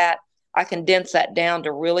do that. I condense that down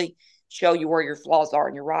to really show you where your flaws are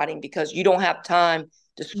in your riding, because you don't have time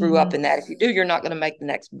to screw up in that. If you do, you're not going to make the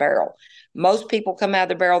next barrel. Most people come out of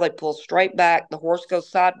the barrel, they pull straight back, the horse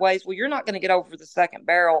goes sideways. Well, you're not going to get over the second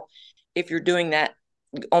barrel if you're doing that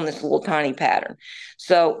on this little tiny pattern.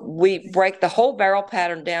 So we break the whole barrel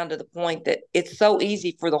pattern down to the point that it's so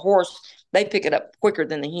easy for the horse, they pick it up quicker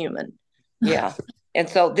than the human. Yeah. And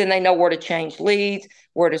so then they know where to change leads,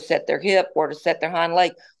 where to set their hip, where to set their hind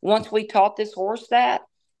leg. Once we taught this horse that,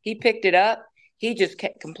 he picked it up. He just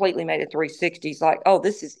completely made a 360. He's like, oh,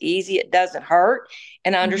 this is easy. It doesn't hurt.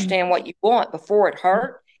 And I understand what you want. Before it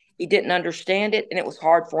hurt, he didn't understand it, and it was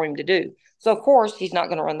hard for him to do. So, of course, he's not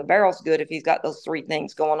going to run the barrels good if he's got those three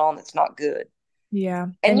things going on that's not good. Yeah.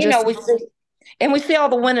 And, And just we see all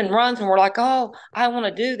the winning runs, and we're like, oh, I want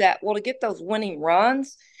to do that. Well, to get those winning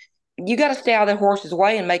runs, you got to stay out of the horse's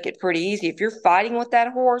way and make it pretty easy. If you're fighting with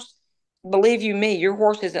that horse, believe you me, your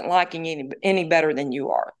horse isn't liking any better than you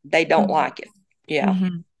are. They don't like it. Yeah.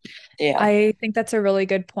 Mhm. Yeah. I think that's a really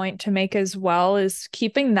good point to make as well, is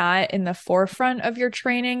keeping that in the forefront of your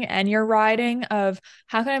training and your riding of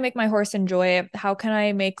how can I make my horse enjoy it? How can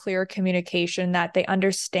I make clear communication that they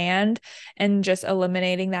understand, and just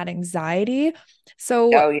eliminating that anxiety.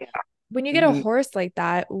 So Oh, yeah. when you get a Mm-hmm. horse like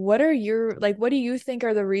that, what are your like what do you think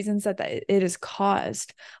are the reasons that it is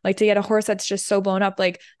caused? Like to get a horse that's just so blown up,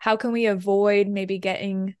 like how can we avoid maybe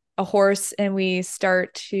getting a horse and we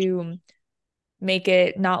start to make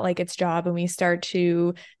it not like its job and we start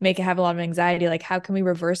to make it have a lot of anxiety? Like how can we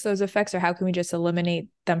reverse those effects, or how can we just eliminate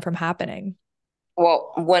them from happening?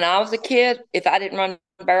 Well, when I was a kid, if I didn't run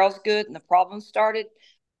barrels good and the problem started,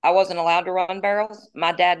 I wasn't allowed to run barrels.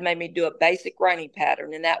 My dad made me do a basic reining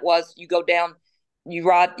pattern, and that was you go down, you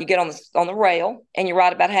get on the rail, and you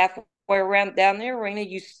ride about halfway around down the arena.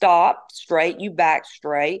 You stop straight, you back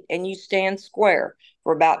straight, and you stand square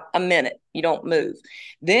for about a minute. You don't move.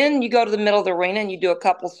 Then you go to the middle of the arena and you do a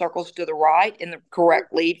couple of circles to the right in the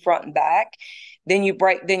correct lead, front and back. Then you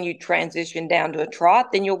break, then you transition down to a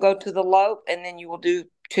trot. Then you'll go to the lope, and then you will do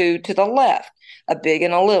two to the left, a big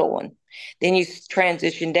and a little one. Then you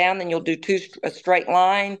transition down, then you'll do a straight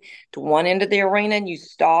line to one end of the arena, and you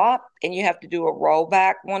stop, and you have to do a roll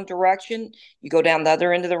back one direction. You go down the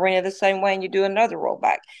other end of the arena the same way, and you do another roll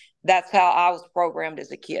back. That's how I was programmed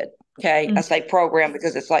as a kid. Okay. I say program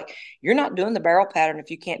because it's like, you're not doing the barrel pattern if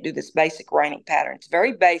you can't do this basic reining pattern. It's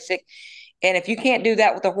very basic. And if you can't do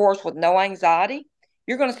that with a horse with no anxiety,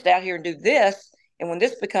 you're going to stay out here and do this. And when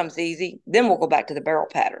this becomes easy, then we'll go back to the barrel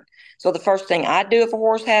pattern. So the first thing I do if a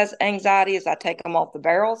horse has anxiety is I take them off the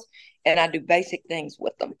barrels and I do basic things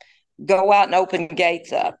with them. Go out and open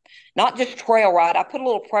gates up, not just trail ride. I put a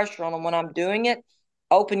little pressure on them when I'm doing it.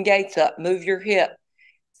 Open gates up, move your hip,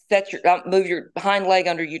 move your hind leg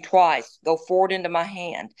under you twice, go forward into my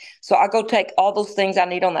hand. So I go take all those things I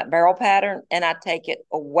need on that barrel pattern and I take it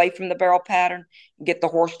away from the barrel pattern, get the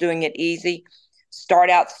horse doing it easy. Start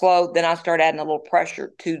out slow, then I start adding a little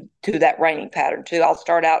pressure to that reining pattern too. I'll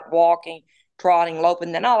start out walking, trotting,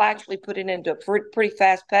 loping, then I'll actually put it into a pretty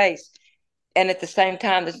fast pace. And at the same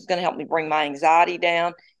time, this is going to help me bring my anxiety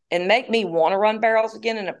down and make me want to run barrels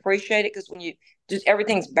again and appreciate it. Because when you just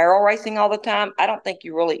everything's barrel racing all the time, I don't think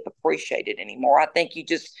you really appreciate it anymore. I think you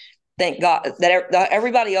just thank God that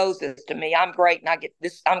everybody owes this to me. I'm great and I get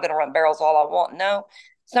this. I'm going to run barrels all I want. No,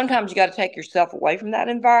 sometimes you got to take yourself away from that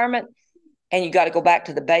environment and you got to go back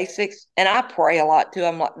to the basics. And I pray a lot too.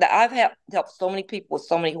 I'm like, I've helped so many people with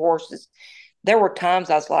so many horses. There were times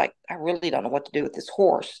I was like, I really don't know what to do with this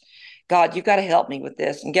horse. God, you've got to help me with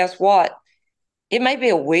this. And guess what? It may be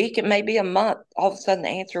a week, it may be a month. All of a sudden, the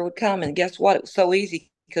answer would come. And guess what? It was so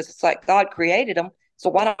easy because it's like God created them. So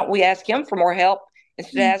why don't we ask Him for more help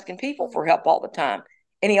instead of asking people for help all the time?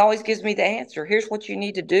 And He always gives me the answer. Here's what you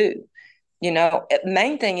need to do. The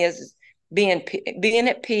main thing is being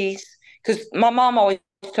at peace. Because my mom always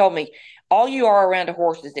told me, all you are around a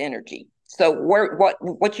horse is energy. So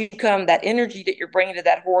what you come, that energy that you're bringing to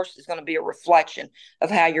that horse is going to be a reflection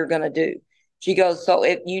of how you're going to do. She goes, so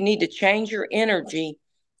if you need to change your energy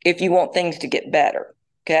if you want things to get better.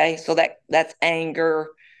 Okay. So that's anger,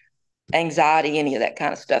 anxiety, any of that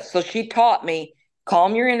kind of stuff. So she taught me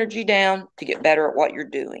calm your energy down to get better at what you're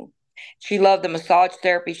doing. She loved the massage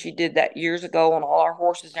therapy. She did that years ago on all our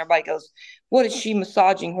horses. And everybody goes, what is she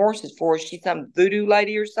massaging horses for? Is she some voodoo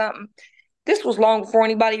lady or something? This was long before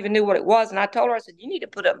anybody even knew what it was. And I told her, I said, you need to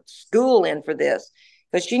put a school in for this.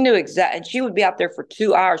 Because she knew exactly, and she would be out there for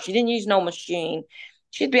 2 hours. She didn't use no machine.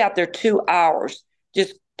 She'd be out there 2 hours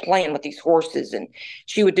just playing with these horses. And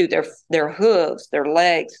she would do their hooves, their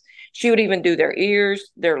legs. She would even do their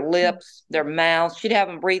ears, their lips, their mouths. She'd have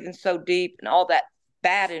them breathing so deep and all that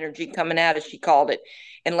bad energy coming out, as she called it,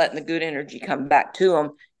 and letting the good energy come back to them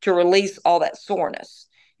to release all that soreness.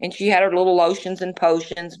 And she had her little lotions and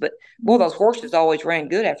potions, but boy, those horses always ran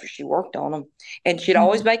good after she worked on them. And she'd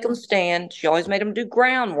always make them stand. She always made them do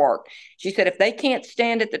groundwork. She said if they can't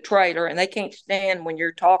stand at the trailer and they can't stand when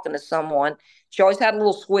you're talking to someone, she always had a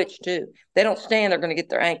little switch too. They don't stand, they're going to get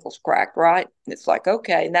their ankles cracked, right? And it's like,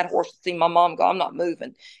 okay. And that horse would see my mom go, I'm not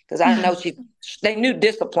moving, because I know they knew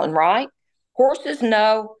discipline, right? Horses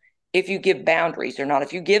know if you give boundaries or not.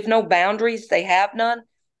 If you give no boundaries, they have none,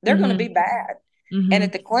 they're going to Mm-hmm. be bad. And Mm-hmm.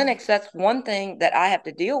 at the clinics, that's one thing that I have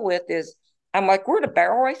to deal with is I'm like, we're at a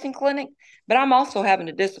barrel racing clinic, but I'm also having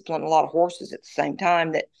to discipline a lot of horses at the same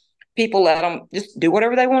time that people let them just do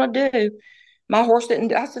whatever they want to do. My horse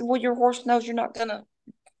didn't. I said, well, your horse knows you're not going to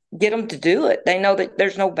get them to do it. They know that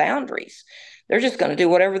there's no boundaries. They're just going to do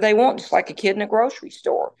whatever they want, just like a kid in a grocery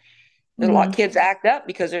store. A lot Mm-hmm. of kids act up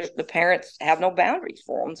because the parents have no boundaries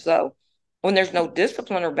for them. So when there's no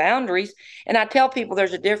discipline or boundaries, and I tell people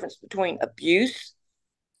there's a difference between abuse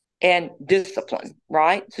and discipline,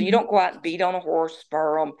 right? So you Mm-hmm. don't go out and beat on a horse,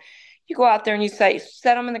 spur them. You go out there and you say,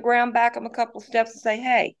 set them in the ground, back them a couple of steps and say,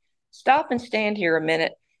 hey, stop and stand here a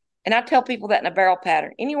minute. And I tell people that in a barrel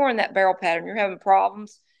pattern, anywhere in that barrel pattern, you're having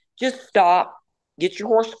problems, just stop, get your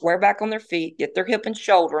horse square back on their feet, get their hip and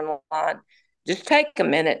shoulder in line. Just take a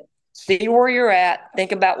minute, see where you're at,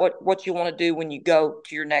 think about what you want to do when you go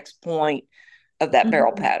to your next point of that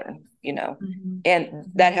barrel Mm-hmm. pattern, Mm-hmm. and Mm-hmm.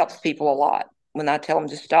 that helps people a lot. When I tell them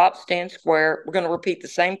to stop, stand square, we're going to repeat the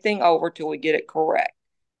same thing over till we get it correct.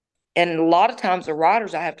 And a lot of times the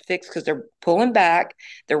riders I have to fix because they're pulling back,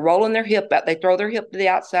 they're rolling their hip out, they throw their hip to the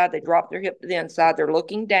outside, they drop their hip to the inside, they're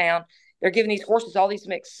looking down, they're giving these horses all these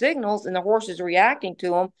mixed signals, and the horse is reacting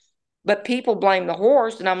to them. But people blame the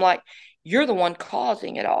horse, and I'm like, you're the one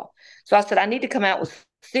causing it all. So I said, I need to come out with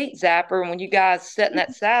seat zapper, and when you guys sit in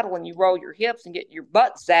that saddle and you roll your hips and get your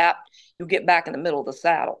butt zapped, you'll get back in the middle of the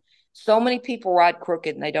saddle. So many people ride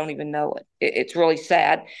crooked and they don't even know it. It's really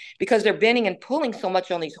sad because they're bending and pulling so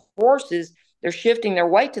much on these horses. They're shifting their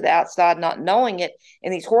weight to the outside, not knowing it.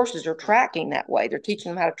 And these horses are tracking that way. They're teaching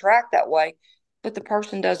them how to track that way, but the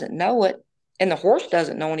person doesn't know it. And the horse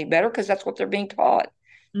doesn't know any better because that's what they're being taught.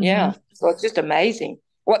 Mm-hmm. Yeah. So it's just amazing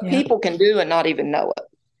what Yeah. people can do and not even know it.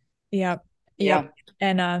 Yep. Yep. Yeah.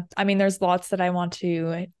 And I mean, there's lots that I want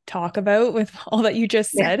to talk about with all that you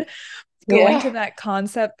just Yeah. said. Going to Yeah. that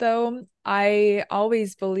concept though, I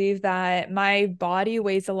always believe that my body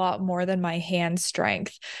weighs a lot more than my hand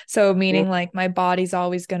strength. So Yeah. meaning like my body's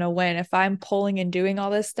always going to win. If I'm pulling and doing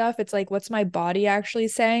all this stuff, it's like, what's my body actually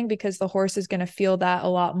saying? Because the horse is going to feel that a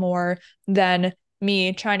lot more than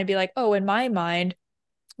me trying to be like, oh, in my mind,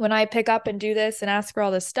 when I pick up and do this and ask for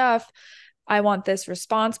all this stuff, I want this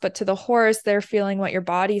response. But to the horse, they're feeling what your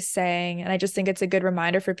body's saying. And I just think it's a good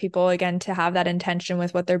reminder for people, again, to have that intention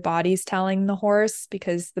with what their body's telling the horse,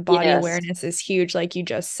 because the body Yes. awareness is huge, like you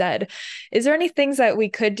just said. Is there any things that we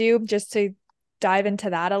could do just to dive into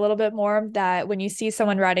that a little bit more? That when you see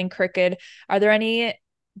someone riding crooked, are there any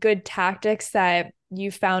good tactics that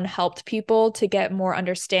you found helped people to get more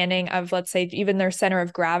understanding of, let's say, even their center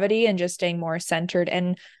of gravity and just staying more centered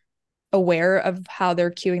and aware of how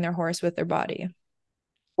they're cueing their horse with their body?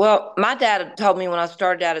 Well, my dad told me when I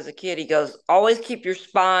started out as a kid, he goes, always keep your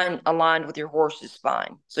spine aligned with your horse's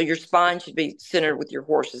spine. So your spine should be centered with your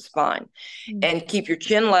horse's spine, and keep your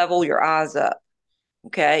chin level, your eyes up.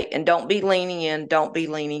 Okay. And don't be leaning in, don't be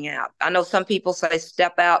leaning out. I know some people say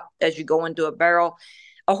step out as you go into a barrel.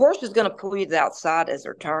 A horse is going to pull you to the outside as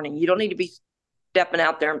they're turning. You don't need to be stepping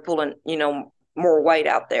out there and pulling, more weight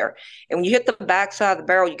out there. And when you hit the backside of the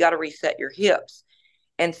barrel, you got to reset your hips.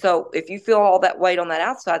 And so if you feel all that weight on that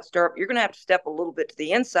outside stirrup, you're going to have to step a little bit to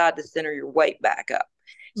the inside to center your weight back up.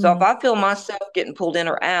 So if Mm-hmm. I feel myself getting pulled in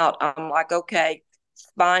or out, I'm like, okay,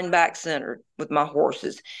 spine back centered with my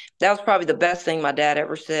horses. That was probably the best thing my dad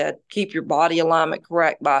ever said. Keep your body alignment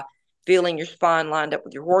correct by feeling your spine lined up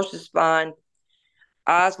with your horse's spine,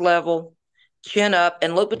 eyes level, chin up,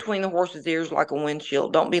 and look between the horse's ears like a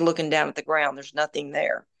windshield. Don't be looking down at the ground. There's nothing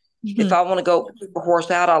there. If Mm-hmm. I want to go keep a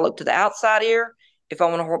horse out, I look to the outside ear. If I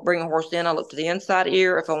want to bring a horse in, I look to the inside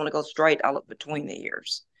ear. If I want to go straight, I look between the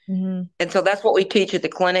ears. Mm-hmm. And so that's what we teach at the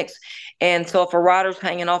clinics. And so if a rider's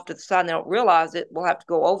hanging off to the side and they don't realize it, we'll have to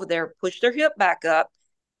go over there, push their hip back up.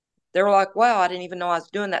 They're like, wow, I didn't even know I was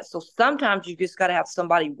doing that. So sometimes you just got to have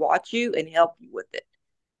somebody watch you and help you with it.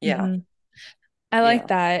 Yeah. Mm-hmm. I like Yeah.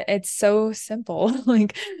 that. It's so simple.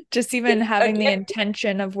 Like just even having the Again,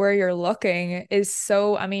 intention of where you're looking is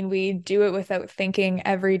so, I mean, we do it without thinking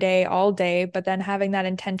every day, all day, but then having that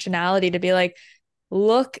intentionality to be like,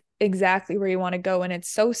 look exactly where you want to go. And it's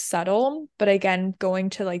so subtle. But again, going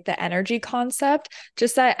to like the energy concept,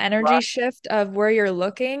 just that energy right. shift of where you're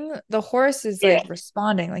looking, the horse is Yeah. like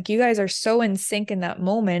responding. Like you guys are so in sync in that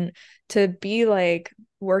moment to be like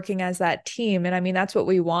working as that team. And I mean, that's what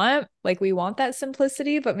we want. Like we want that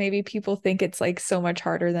simplicity, but maybe people think it's like so much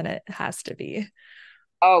harder than it has to be.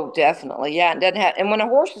 Oh, definitely. Yeah. And doesn't have, and when a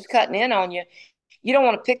horse is cutting in on you, you don't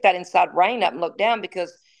want to pick that inside rein up and look down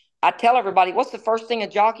because I tell everybody, what's the first thing a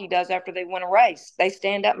jockey does after they win a race? They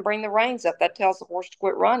stand up and bring the reins up. That tells the horse to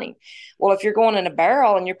quit running. Well, if you're going in a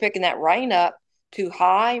barrel and you're picking that rein up too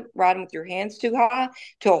high, riding with your hands too high,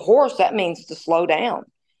 to a horse, that means to slow down.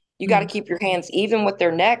 You got to keep your hands even with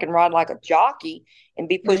their neck and ride like a jockey and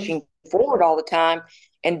be Right. pushing forward all the time.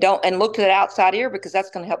 And look to that outside ear, because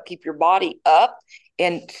that's going to help keep your body up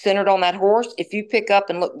and centered on that horse. If you pick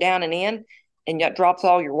up and look down and in, and that drops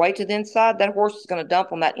all your weight to the inside, that horse is going to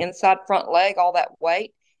dump on that inside front leg all that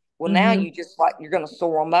weight. Well, now Mm-hmm. you just like you're going to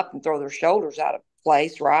sore them up and throw their shoulders out of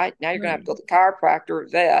place, right? Now you're going to have Right. to go to the chiropractor or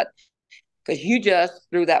vet, because you just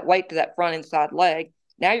threw that weight to that front inside leg.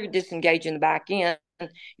 Now you're disengaging the back end.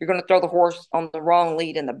 You're going to throw the horse on the wrong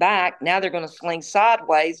lead in the back. Now they're going to sling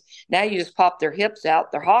sideways. Now you just pop their hips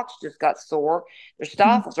out. Their hocks just got sore. Their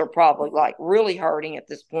stifles are probably like really hurting at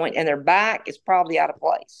this point, and their back is probably out of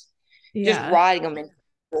place. Just Yeah. riding them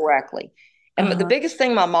incorrectly. And the Uh-huh. biggest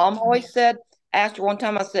thing my mom always said, asked her one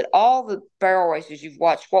time, I said, all the barrel races you've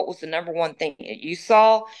watched, what was the number one thing that you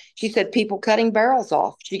saw? She said, people cutting barrels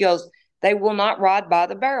off. She goes, they will not ride by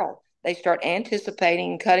the barrel. They start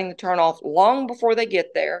anticipating and cutting the turn off long before they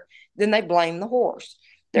get there. Then they blame the horse.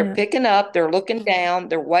 They're Yeah. picking up, they're looking down,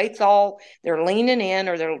 their weight's all, they're leaning in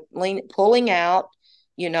or they're pulling out,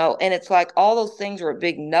 and it's like all those things are a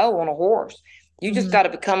big no on a horse. You just Mm-hmm. got to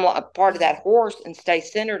become a part of that horse and stay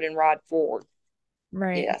centered and ride forward.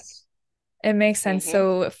 Right. Yes. It makes sense. Mm-hmm.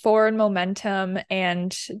 So forward momentum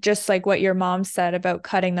and just like what your mom said about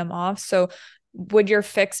cutting them off. So would your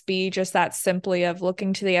fix be just that simply of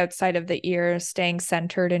looking to the outside of the ear, staying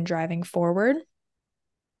centered and driving forward?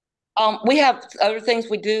 We have other things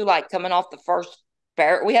we do, like coming off the first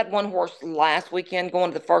barrel. We had one horse last weekend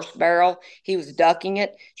going to the first barrel. He was ducking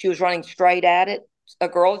it. She was running straight at it. A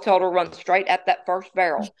girl told her to run straight at that first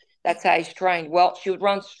barrel. That's how he's trained. Well, she would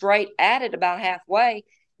run straight at it about halfway.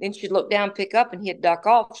 Then she'd look down, pick up, and he'd duck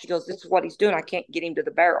off. She goes, "This is what he's doing. I can't get him to the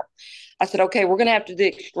barrel." I said, "Okay, we're going to have to do the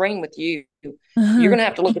extreme with you. You're going to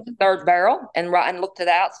have to look at the third barrel and look to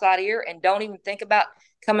the outside ear, and don't even think about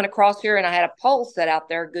coming across here." And I had a pole set out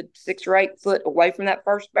there, a good 6 or 8 foot away from that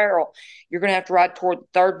first barrel. You're going to have to ride toward the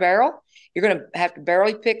third barrel. You're going to have to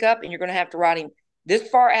barely pick up, and you're going to have to ride him this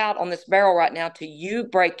far out on this barrel right now till you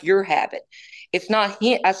break your habit. It's not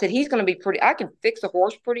him. I said, he's going to be I can fix a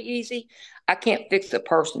horse pretty easy. I can't fix a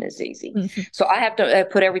person as easy. So I have to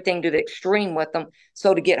put everything to the extreme with them.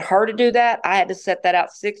 So to get her to do that, I had to set that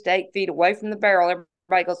out 6 to 8 feet away from the barrel.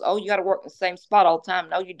 Everybody goes, "Oh, you got to work in the same spot all the time."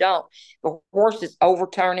 No, you don't. The horse is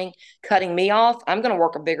overturning, cutting me off. I'm going to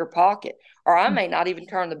work a bigger pocket, or I may not even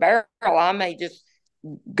turn the barrel. I may just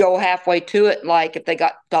go halfway to it. Like if they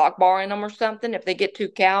got dock bar in them or something, if they get too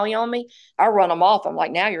cowy on me, I run them off. I'm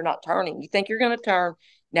like, now you're not turning. You think you're going to turn.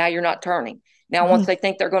 Now you're not turning. Now, once they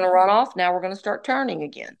think they're going to run off, now we're going to start turning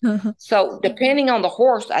again. So depending on the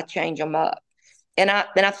horse, I change them up. And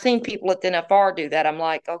I've seen people at the NFR do that. I'm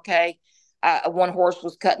like, okay, one horse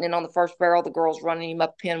was cutting in on the first barrel. The girl's running him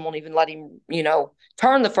up pin, won't even let him,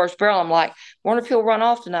 turn the first barrel. I'm like, wonder if he'll run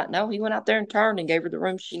off tonight. No, he went out there and turned and gave her the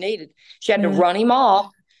room she needed. She had to Yeah. run him off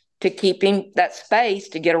to keep him that space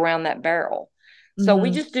to get around that barrel. So we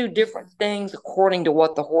Mm-hmm. just do different things according to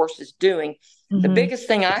what the horse is doing. The Mm-hmm. biggest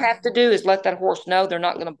thing I have to do is let that horse know they're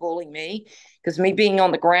not going to bully me, because me being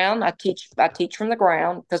on the ground, I teach from the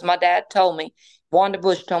ground, because my dad told me, Wanda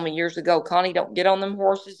Bush told me years ago, "Connie, don't get on them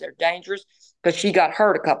horses. They're dangerous," because she got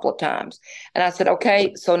hurt a couple of times. And I said,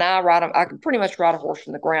 okay, so now I ride them. I can pretty much ride a horse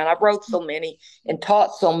from the ground. I've rode so many and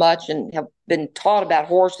taught so much and have been taught about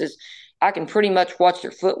horses. I can pretty much watch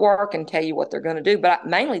their footwork and tell you what they're going to do. But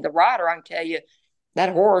mainly the rider, I can tell you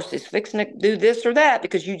that horse is fixing to do this or that,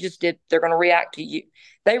 because you just did. They're going to react to you.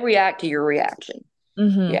 They react to your reaction.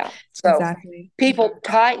 Mm-hmm. Yeah. So Exactly. people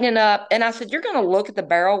tightening up. And I said, you're going to look at the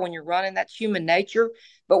barrel when you're running. That's human nature.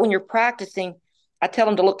 But when you're practicing, I tell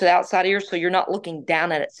them to look to the outside ear, so you're not looking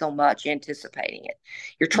down at it so much, anticipating it.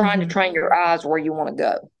 You're trying to Mm-hmm. train your eyes where you want to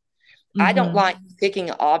go. I don't Mm-hmm. like picking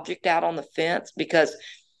an object out on the fence, because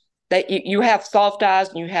you have soft eyes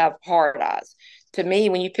and you have hard eyes. To me,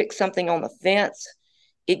 when you pick something on the fence,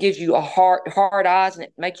 it gives you a hard eyes, and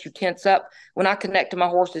it makes you tense up. When I connect to my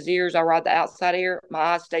horse's ears, I ride the outside ear, my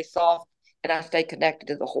eyes stay soft, and I stay connected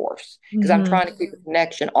to the horse, because I'm Mm-hmm. trying to keep a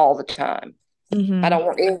connection all the time. I Mm-hmm. don't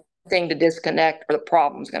want anything to disconnect or the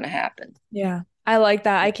problem's going to happen. Yeah. I like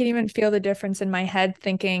that. I can even feel the difference in my head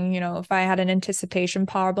thinking, if I had an anticipation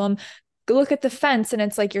problem, look at the fence and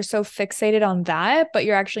it's like you're so fixated on that, but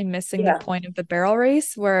you're actually missing the Yeah. point of the barrel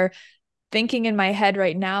race. Where thinking in my head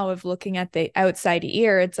right now of looking at the outside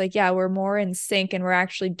ear, it's like, yeah, we're more in sync and we're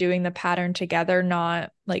actually doing the pattern together,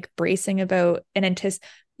 not like bracing about an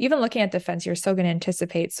even looking at the fence, you're still going to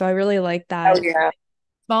anticipate. So I really like Oh, that. yeah.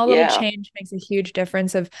 Small little Yeah. change makes a huge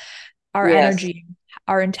difference of our Yes. energy,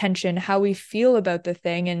 our intention, how we feel about the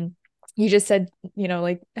thing. And you just said,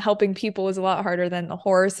 like helping people is a lot harder than the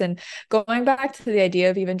horse. And going back to the idea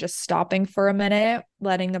of even just stopping for a minute,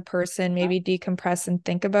 letting the person maybe decompress and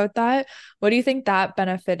think about that. What do you think that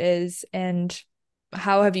benefit is? And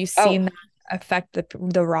how have you Oh, seen that affect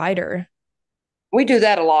the rider? we do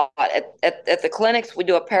that a lot at the clinics. We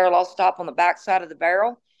do a parallel stop on the backside of the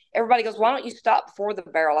barrel. Everybody goes, "Why don't you stop before the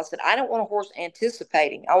barrel?" I said, "I don't want a horse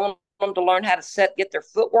anticipating. I want them to learn how to get their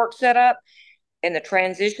footwork set up and the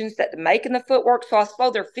transitions that make in the footwork. So I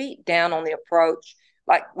slow their feet down on the approach.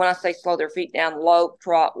 Like when I say slow their feet down, low,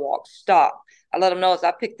 trot, walk, stop. I let them know as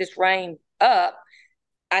I pick this rein up,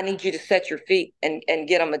 I need you to set your feet and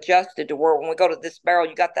get them adjusted to where when we go to this barrel,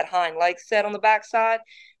 you got that hind leg set on the backside.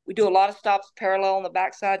 We do a lot of stops parallel on the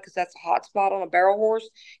backside because that's a hot spot on a barrel horse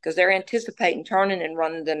because they're anticipating turning and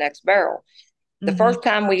running the next barrel. The Mm-hmm. first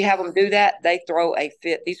time we have them do that, they throw a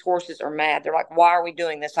fit. These horses are mad. They're like, "Why are we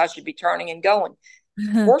doing this? I should be turning and going."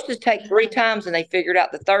 Horses take 3 times and they figured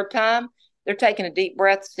out the third time, they're taking a deep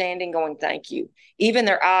breath, standing, going, "Thank you." Even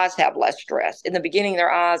their eyes have less stress. In the beginning,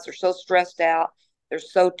 their eyes are so stressed out, they're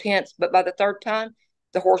so tense. But by the third time,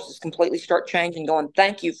 the horses completely start changing, going,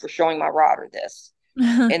 "Thank you for showing my rider this."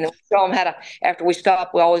 And then we show them how to, after we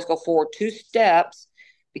stop, we always go forward 2 steps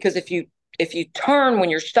because if you turn when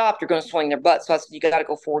you're stopped, you're going to swing their butt. So I said, you got to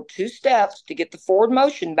go forward 2 steps to get the forward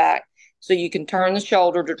motion back so you can turn the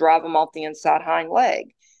shoulder to drive them off the inside hind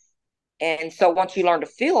leg. And so once you learn to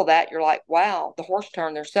feel that, you're like, wow, the horse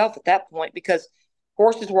turned themselves at that point because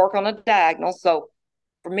horses work on a diagonal. So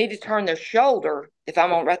for me to turn their shoulder, if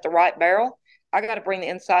I'm at the right barrel, I got to bring the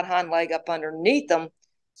inside hind leg up underneath them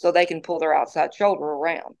so they can pull their outside shoulder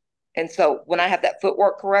around. And so when I have that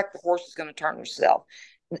footwork correct, the horse is going to turn themselves.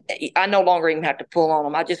 I no longer even have to pull on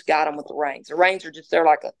them. I just got them with the reins. The reins are just there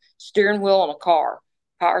like a steering wheel on a car,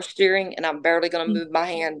 power steering, and I'm barely going to move my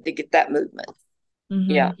hand to get that movement.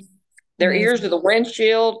 Yeah. Mm-hmm. Their ears are Amazing. the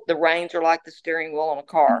windshield. The reins are like the steering wheel on a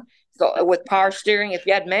car. So with power steering, if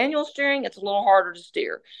you had manual steering, it's a little harder to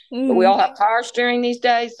steer. But we all Mm-hmm. have power steering these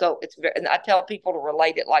days. So it's very, and I tell people to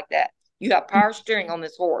relate it like that. You have power steering on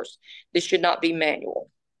this horse. This should not be manual.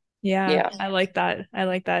 Yeah, Yeah. I like that. I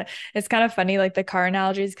like that. It's kind of funny, like the car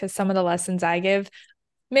analogies, because some of the lessons I give,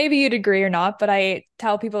 maybe you'd agree or not, but I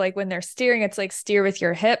tell people like when they're steering, it's like steer with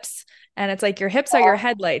your hips. And it's like your hips are your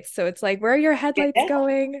headlights. So it's like, where are your headlights Yeah.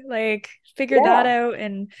 going? Like figure that Yeah. out.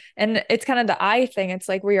 And it's kind of the eye thing. It's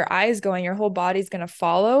like where your eyes going, your whole body's gonna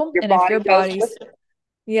follow. Your And if body your goes with body's it.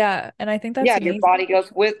 yeah, and I think that's Yeah, your amazing. body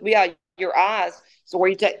goes with, yeah, your eyes. So where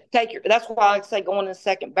you take your, that's why I say going in the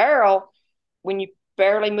second barrel, when you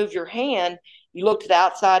barely move your hand, you look to the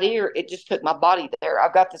outside ear, it just took my body there.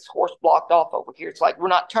 I've got this horse blocked off over here. It's like, we're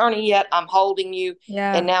not turning yet. I'm holding you.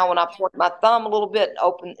 And Yeah. now when I point my thumb a little bit and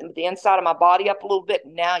open the inside of my body up a little bit,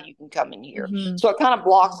 now you can come in here. Hmm. So it kind of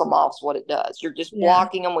blocks them off is what it does. You're just Yeah.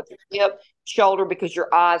 blocking them with your hip, shoulder, because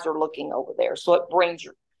your eyes are looking over there. So it brings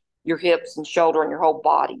your hips and shoulder and your whole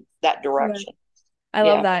body that Yeah. direction. I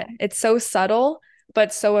love Yeah. that. It's so subtle,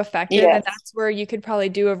 but so effective. And Yes. that's where you could probably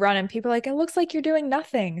do a run and people are like, it looks like you're doing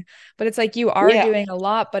nothing. But it's like you are Yeah. doing a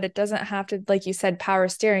lot, but it doesn't have to, like you said, power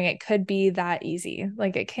steering. It could be that easy.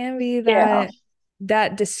 Like it can be Yeah.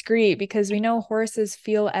 that discreet because we know horses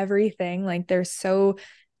feel everything. Like they're so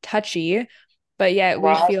touchy, but yet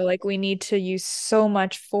we Right. feel like we need to use so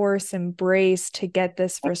much force and brace to get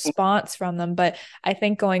this response from them. But I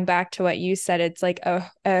think going back to what you said, it's like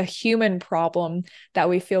a human problem that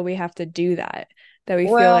we feel we have to do that we feel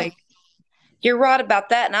Well, like, you're right about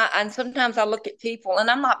that. And sometimes I look at people, and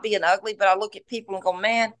I'm not being ugly, but I look at people and go,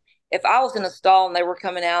 man, if I was in a stall and they were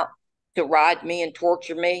coming out to ride me and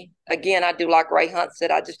torture me, again, I do like Ray Hunt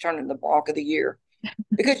said, I just turned into the Bronc of the Year.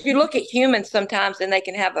 Because you look at humans sometimes and they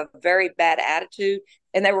can have a very bad attitude,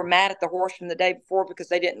 and they were mad at the horse from the day before because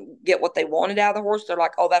they didn't get what they wanted out of the horse. They're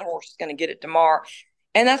like, oh, that horse is going to get it tomorrow.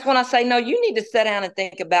 And that's when I say, no, you need to sit down and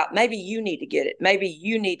think about, maybe you need to get it. Maybe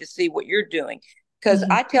you need to see what you're doing. Because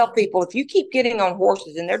mhm, I tell people, if you keep getting on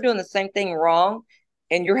horses and they're doing the same thing wrong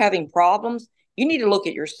and you're having problems, you need to look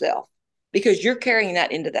at yourself because you're carrying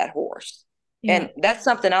that into that horse. yeah, And that's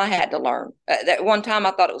something I had to learn. That one time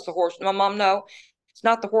I thought it was the horse. My mom, no, it's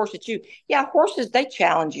not the horse, it's you. Yeah, horses, they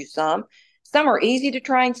challenge you some. Some are easy to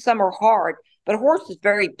train, some are hard, but a horse is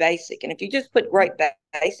very basic. And if you just put great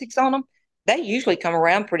basics on them, they usually come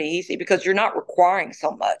around pretty easy because you're not requiring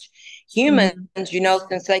so much. Humans, mhm,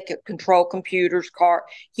 since they could control computers,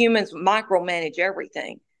 humans micromanage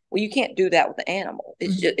everything. Well, you can't do that with the animal.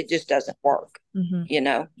 mhm, It just doesn't work, mhm. you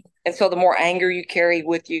know? And so the more anger you carry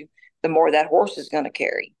with you, the more that horse is going to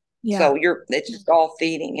carry. Yeah. So it's just all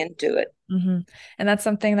feeding into it. Mm-hmm. And that's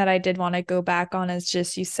something that I did want to go back on is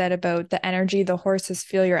just you said about the energy, the horses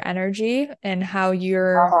feel your energy and how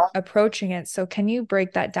you're Uh-huh. approaching it. So can you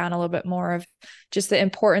break that down a little bit more of just the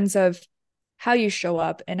importance of how you show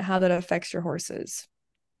up and how that affects your horses?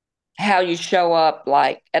 How you show up,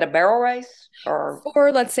 like at a barrel race, or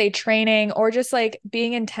Or let's say training, or just like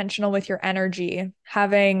being intentional with your energy,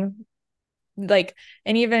 having like,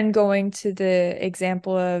 and even going to the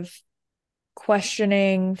example of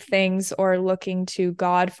questioning things or looking to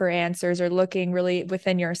God for answers or looking really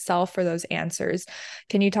within yourself for those answers.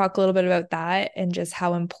 Can you talk a little bit about that and just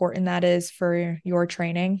how important that is for your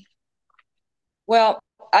training? well,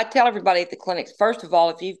 I tell everybody at the clinics, first of all,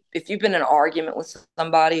 if you've been in an argument with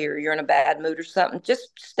somebody or you're in a bad mood or something, just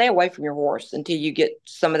stay away from your horse until you get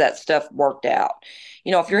some of that stuff worked out.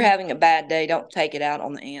 If you're having a bad day, don't take it out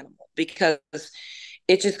on the animal because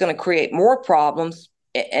it's just going to create more problems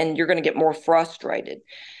and you're going to get more frustrated.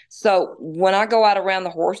 So when I go out around the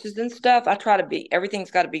horses and stuff, I try to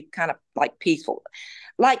everything's got to be kind of like peaceful.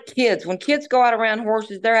 Like kids, when kids go out around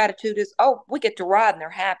horses, their attitude is, oh, we get to ride and they're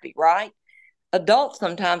happy, right? Adults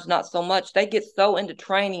sometimes not so much. They get so into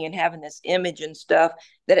training and having this image and stuff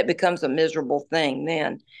that it becomes a miserable thing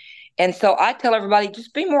then. And so I tell everybody,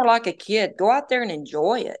 just be more like a kid. Go out there and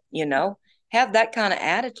enjoy it. Have that kind of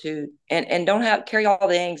attitude and don't have carry all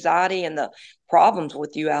the anxiety and the problems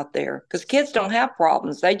with you out there. Because kids don't have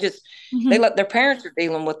problems. They Mm-hmm. let their parents are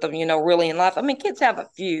dealing with them, really in life. I mean, kids have a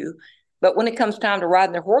few, but when it comes time to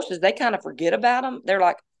riding their horses, they kind of forget about them. They're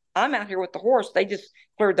like, I'm out here with the horse. They just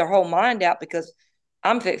cleared their whole mind out because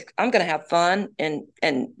I'm going to have fun and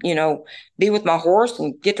be with my horse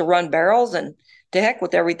and get to run barrels and to heck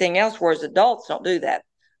with everything else. Whereas adults don't do that.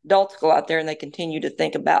 Adults go out there and they continue to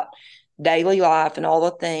think about daily life and all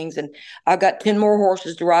the things. And I've got 10 more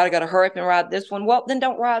horses to ride. I got to hurry up and ride this one. Well, then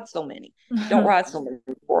don't ride so many. Don't ride so many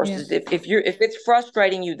Yeah. horses. If it's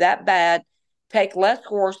frustrating you that bad, take less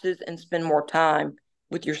horses and spend more time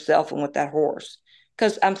with yourself and with that horse.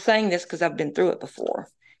 Because I'm saying this because I've been through it before.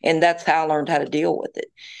 And that's how I learned how to deal with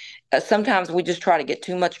it. Sometimes we just try to get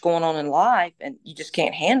too much going on in life and you just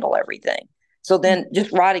can't handle everything. So then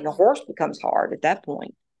just riding a horse becomes hard at that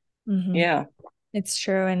point. Mm-hmm. Yeah. It's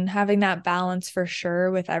true. And having that balance for sure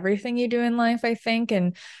with everything you do in life, I think,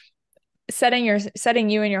 and setting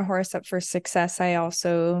you and your horse up for success. I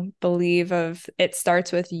also believe of it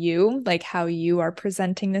starts with you, like how you are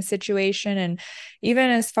presenting the situation. And even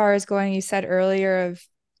as far as going, you said earlier of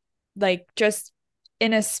like just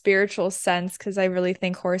in a spiritual sense, because I really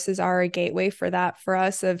think horses are a gateway for that for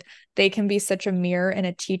us of they can be such a mirror and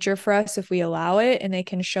a teacher for us if we allow it, and they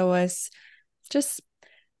can show us just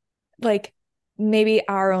like maybe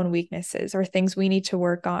our own weaknesses or things we need to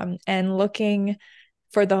work on, and looking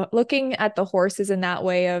at the horses in that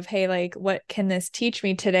way of, hey, like what can this teach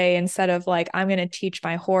me today, instead of like I'm going to teach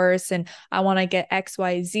my horse and I want to get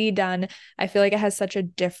XYZ done. I feel like it has such a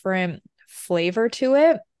different flavor to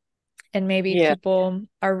it. And maybe Yeah. people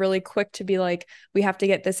are really quick to be like, we have to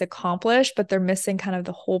get this accomplished, but they're missing kind of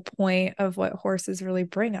the whole point of what horses really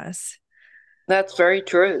bring us. That's very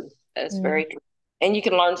true. That's Yeah. very true. And you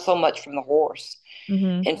can learn so much from the horse.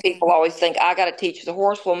 Mm-hmm. And people always think, I got to teach the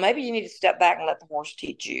horse. Well, maybe you need to step back and let the horse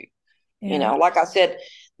teach you. Yeah. Like I said,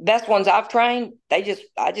 best ones I've trained, I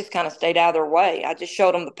just kind of stayed out of their way. I just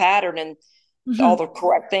showed them the pattern and all Mm-hmm. the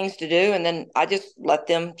correct things to do. And then I just let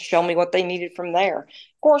them show me what they needed from there.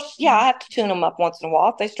 Of course, yeah, I have to tune them up once in a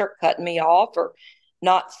while. If they start cutting me off or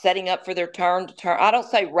not setting up for their turn to turn, I don't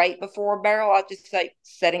say right before a barrel. I just say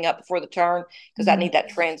setting up before the turn because I Mm-hmm. need that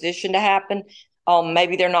transition to happen.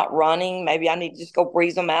 Maybe they're not running. Maybe I need to just go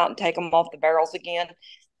breeze them out and take them off the barrels again.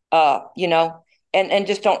 uh, you know, and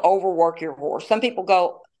just don't overwork your horse. Some people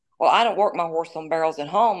go, well, I don't work my horse on barrels at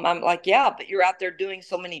home. I'm like, yeah, but you're out there doing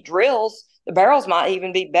so many drills. The barrels might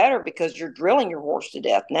even be better because you're drilling your horse to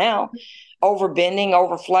death now. Over bending,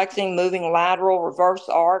 over flexing, moving lateral, reverse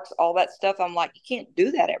arcs, all that stuff. I'm like, you can't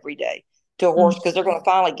do that every day to a horse because they're going to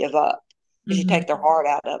finally give up because you Mm-hmm. take their heart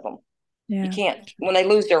out of them. You Yeah. can't, when they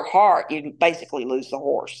lose their heart, you basically lose the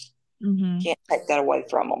horse. Mm-hmm. You can't take that away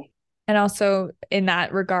from them. And also in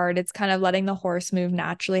that regard, it's kind of letting the horse move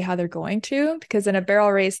naturally how they're going to, because in a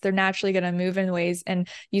barrel race, they're naturally going to move in ways. And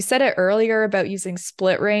you said it earlier about using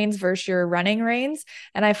split reins versus your running reins.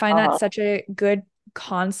 And I find that Uh-huh. such a good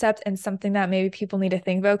concept and something that maybe people need to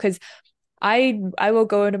think about, because I will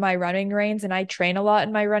go into my running reins and I train a lot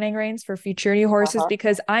in my running reins for futurity horses, Uh-huh.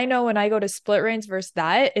 because I know when I go to split reins versus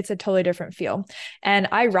that, it's a totally different feel. And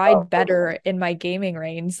I Oh, ride better in my gaming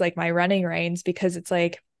reins, like my running reins, because it's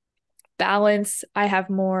like balance, I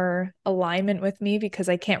have more alignment with me because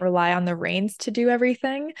I can't rely on the reins to do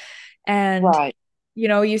everything. And, Right.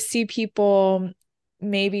 you see people,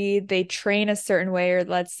 maybe they train a certain way, or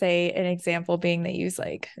let's say an example being they use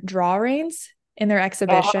like draw reins in their Uh-huh.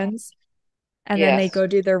 exhibitions, and then they Yes. go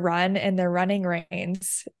do their run in their running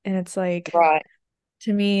reins. And it's like, Right.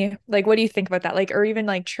 to me, like, what do you think about that? Like, or even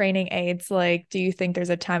like training aids, like, do you think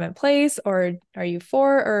there's a time and place, or are you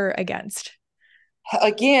for or against?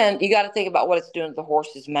 Again, you got to think about what it's doing to the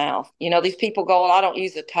horse's mouth. These people go, well, I don't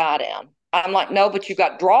use a tie down. I'm like, no, but you've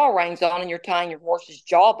got draw reins on and you're tying your horse's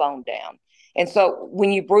jawbone down. And so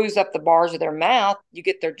when you bruise up the bars of their mouth, you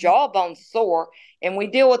get their jawbone sore. And we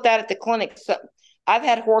deal with that at the clinic. So I've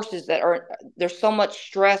had horses there's so much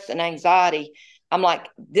stress and anxiety. I'm like,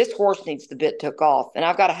 this horse needs the bit took off. And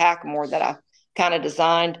I've got a hackamore that I kind of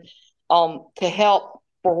designed to help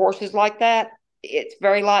for horses like that. It's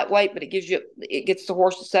very lightweight, but it gets the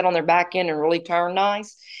horse to set on their back end and really turn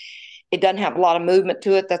nice. It doesn't have a lot of movement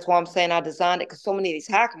to it. That's why I'm saying I designed it, because so many of these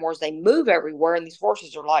hackamores, they move everywhere, and these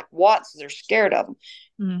horses are like, what? So they're scared of them.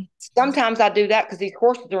 Mm. Sometimes I do that because these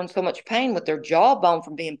horses are in so much pain with their jawbone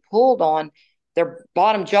from being pulled on. Their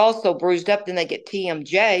bottom jaw's so bruised up, then they get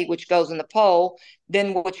TMJ, which goes in the pole,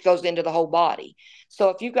 then which goes into the whole body. So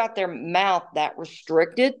if you've got their mouth that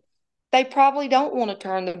restricted, they probably don't want to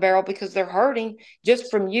turn the barrel because they're hurting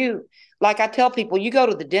just from you. Like I tell people, you go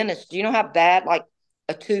to the dentist, do you know how bad like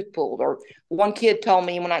a tooth pulled? Or one kid told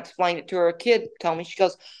me when I explained it to her, a kid told me, she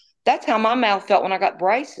goes, that's how my mouth felt when I got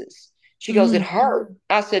braces. She goes, it Mm. hurt.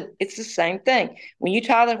 I said, it's the same thing. When you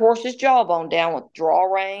tie that horse's jawbone down with draw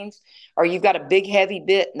reins, or you've got a big heavy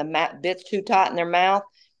bit and the bit's too tight in their mouth,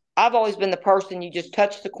 I've always been the person, you just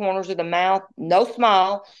touch the corners of the mouth, no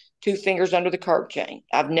smile, two fingers under the curb chain.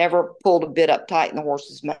 I've never pulled a bit up tight in the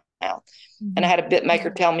horse's mouth. And I Mhm. had a bit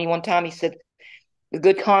maker tell me one time, he said, the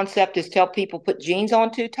good concept is tell people put jeans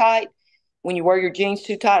on too tight. When you wear your jeans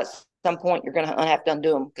too tight, at some point you're going to have to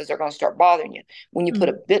undo them because they're going to start bothering you. When you put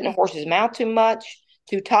a Mm. bit in a horse's mouth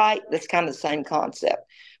too tight, that's kind of the same concept.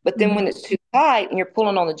 But then Mhm. when it's too tight and you're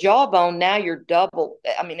pulling on the jawbone, now you're double.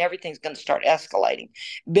 I mean, everything's going to start escalating.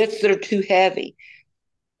 Bits that are too heavy.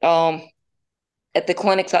 Um, at the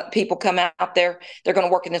clinics, people come out there, they're going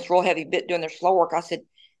to work in this real heavy bit doing their slow work. I said,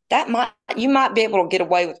 you might be able to get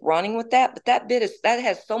away with running with that, but that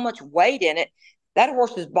has so much weight in it. That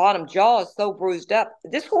horse's bottom jaw is so bruised up.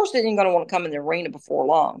 This horse isn't going to want to come in the arena before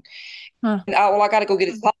long. Huh. And I got to go get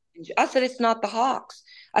his hocks. I said, it's not the hocks.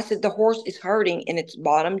 I said, the horse is hurting in its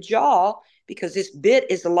bottom jaw because this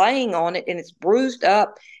bit is laying on it and it's bruised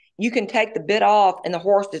up. You can take the bit off, and the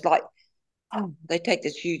horse is like, they take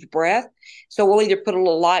this huge breath. So we'll either put a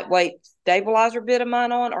little lightweight stabilizer bit of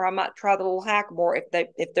mine on, or I might try the little hackamore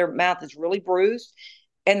if their mouth is really bruised.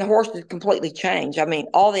 And the horse is completely changed. I mean,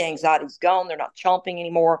 all the anxiety's gone. They're not chomping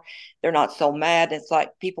anymore. They're not so mad. It's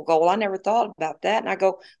like people go, well, I never thought about that. And I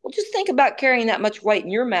go, well, just think about carrying that much weight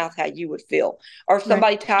in your mouth, how you would feel. Or if Right.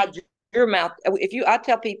 somebody tied your mouth, I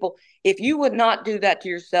tell people, if you would not do that to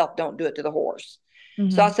yourself, don't do it to the horse.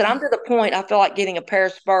 So I Mhm. said, I'm to the point I feel like getting a pair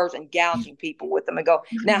of spurs and gouging people with them and go,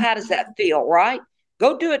 now, how does that feel, right?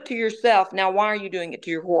 Go do it to yourself. Now, why are you doing it to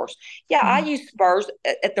your horse? Yeah, I Mhm. use spurs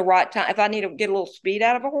at the right time. If I need to get a little speed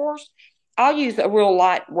out of a horse, I'll use a real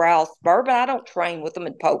light rowel spur, but I don't train with them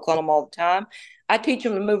and poke on them all the time. I teach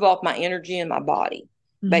them to move off my energy and my body,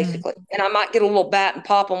 Mhm. basically. And I might get a little bat and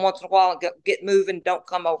pop them once in a while and get moving. Don't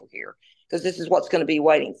come over here because this is what's going to be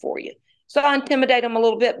waiting for you. So I intimidate them a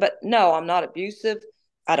little bit, but no, I'm not abusive.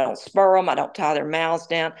 I don't spur them. I don't tie their mouths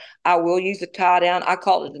down. I will use a tie down. I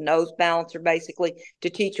call it a nose balancer, basically, to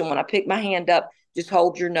teach them when I pick my hand up, just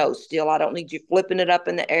hold your nose still. I don't need you flipping it up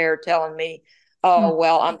in the air, telling me, oh,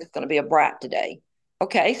 well, I'm just going to be a brat today.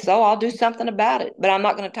 Okay, so I'll do something about it. But I'm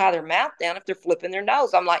not going to tie their mouth down if they're flipping their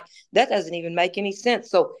nose. I'm like, that doesn't even make any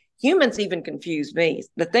sense. So humans even confuse me.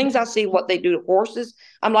 The things I see, what they do to horses,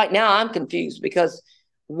 I'm like, now I'm confused because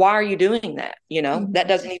why are you doing that? That Mhm.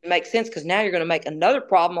 doesn't even make sense because now you're going to make another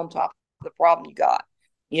problem on top of the problem you got.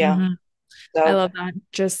 Yeah. Mhm. I So, love that.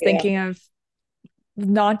 Just yeah. thinking of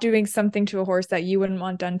not doing something to a horse that you wouldn't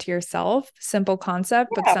want done to yourself. Simple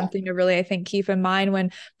concept, but Yeah. something to really, I think, keep in mind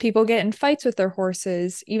when people get in fights with their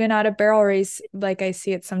horses, even at a barrel race. Like I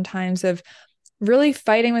see it sometimes of really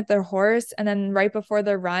fighting with their horse. And then right before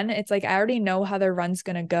their run, it's like, I already know how their run's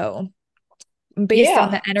going to go based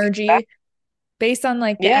on Yeah. the energy, based on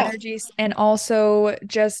like the Yeah. energies, and also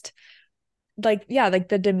just like, yeah, like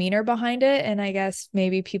the demeanor behind it. And I guess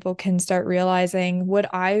maybe people can start realizing, would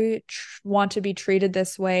I want to be treated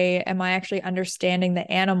this way? Am I actually understanding the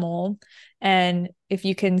animal? And if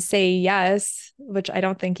you can say yes, which I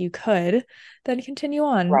don't think you could, then continue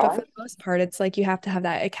on. But for Right. the most part, it's like you have to have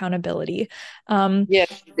that accountability.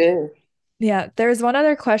 Yes, you do. Yeah, there's one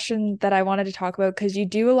other question that I wanted to talk about because you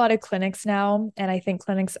do a lot of clinics now, and I think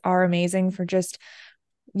clinics are amazing for just,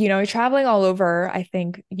 you're traveling all over. I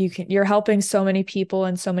think you're helping so many people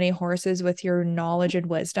and so many horses with your knowledge and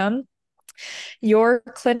wisdom. Your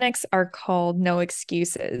clinics are called No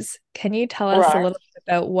Excuses. Can you tell us a Right. little bit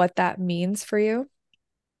about what that means for you?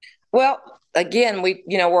 Well, again,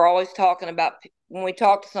 we're always talking about when we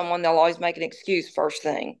talk to someone, they'll always make an excuse first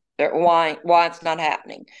thing. Why it's not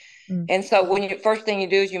happening. Mm. And so when you first thing you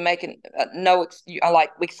do is you make an no. I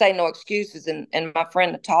like we say no excuses, and my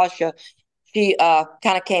friend Natasha, she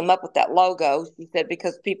kind of came up with that logo. She said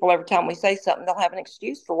because people every time we say something, they'll have an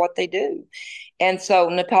excuse for what they do, and so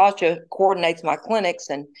Natasha coordinates my clinics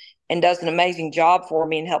and does an amazing job for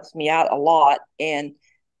me and helps me out a lot. And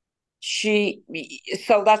she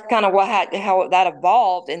so that's kind of how that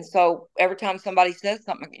evolved. And so every time somebody says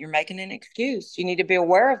something, you're making an excuse. You need to be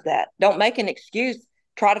aware of that. Don't make an excuse.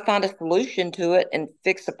 Try to find a solution to it and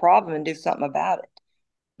fix the problem and do something about it.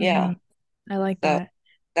 Yeah. Hmm. I like So that.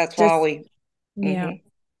 that's why Just, we yeah. hmm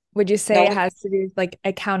Would you say no it has to do with like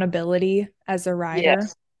accountability as a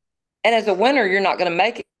rider? yes. And as a winner, you're not going to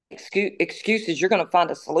make excuses. You're going to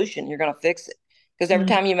find a solution. You're going to fix it. Because every Mm,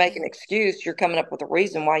 time you make an excuse, you're coming up with a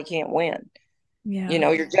reason why you can't win.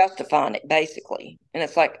 yeah. You're justifying it basically. And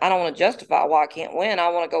it's like, I don't want to justify why I can't win. I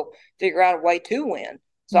want to go figure out a way to win.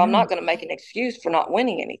 So I'm Yeah. not going to make an excuse for not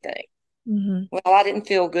winning anything. Hmm. Well, I didn't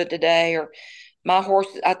feel good today, or my horse,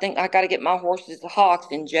 I think I got to get my horse's hocks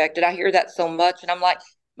injected. I hear that so much. And I'm like,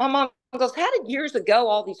 my mom goes, how did years ago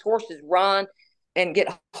all these horses run and get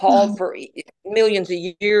hauled for millions of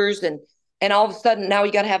years? And all of a sudden now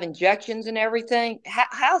you got to have injections and everything.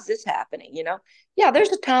 How's this happening? Yeah,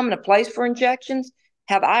 there's a time and a place for injections.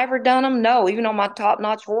 Have I ever done them? No, even on my top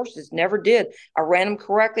notch horses, never did. I ran them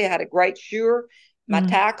correctly. I had a great shoer. My Mm,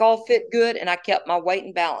 tack all fit good, and I kept my weight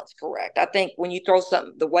and balance correct. I think when you throw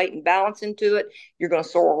the weight and balance into it, you're going to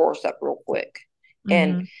soar a horse up real quick.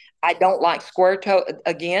 And hmm. I don't like square toe.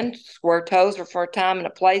 Again, square toes are for a time and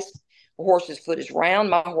a place. A horse's foot is round.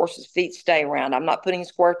 My horse's feet stay round. I'm not putting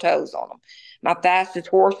square toes on them. My fastest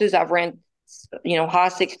horses, I've ran, high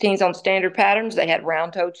 16s on standard patterns. They had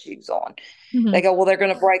round toed shoes on. They Hmm. go, well, they're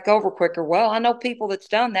going to break over quicker. Well, I know people that's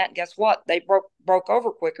done that. And guess what? They broke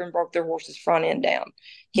over quicker and broke their horse's front end down.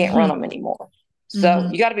 Can't run Hmm. them anymore. So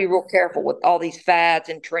Hmm. you got to be real careful with all these fads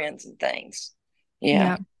and trends and things.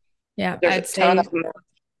 Yeah, Yeah. Yeah. there's a I'd ton of say, them.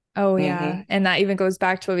 oh, yeah. Mm-hmm. And that even goes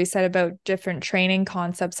back to what we said about different training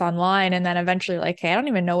concepts online. And then eventually, like, hey, I don't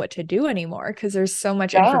even know what to do anymore because there's so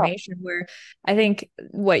much Yeah, information where I think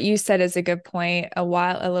what you said is a good point a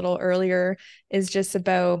little earlier is just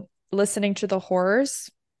about listening to the horse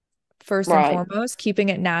first and right. foremost, keeping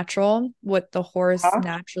it natural, what the horse Huh?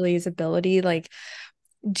 naturally is ability, like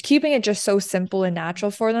keeping it just so simple and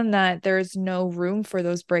natural for them that there's no room for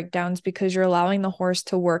those breakdowns because you're allowing the horse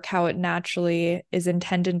to work how it naturally is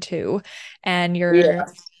intended to. And you're,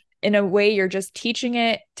 Yes, in a way, you're just teaching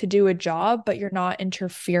it to do a job, but you're not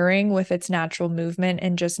interfering with its natural movement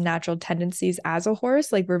and just natural tendencies as a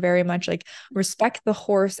horse. Like we're very much like respect the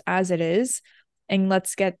horse as it is, and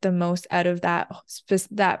let's get the most out of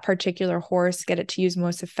that particular horse, get it to use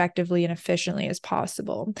most effectively and efficiently as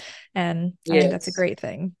possible. And I think that's a yes, great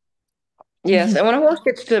thing. yes. And when a horse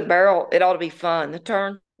gets to the barrel, it ought to be fun. The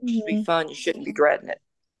turn should be Hmm. fun. You shouldn't be dreading it.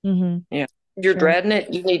 Hmm. Yeah. For If you're sure. dreading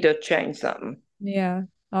it, you need to change something. Yeah.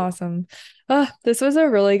 Awesome. This was a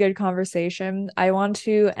really good conversation. I want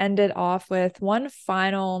to end it off with one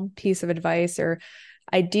final piece of advice or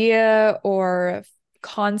idea or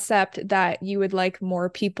concept that you would like more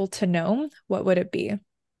people to know. What would it be?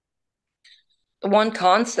 One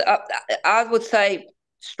concept, I would say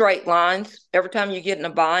straight lines. Every time you get in a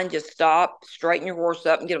bind, just stop, straighten your horse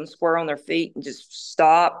up and get them square on their feet and just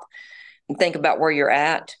stop and think about where you're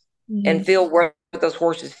at and Hmm. feel where those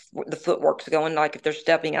horses, the footwork's going. Like if they're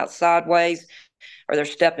stepping out sideways or they're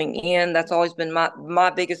stepping in, that's always been my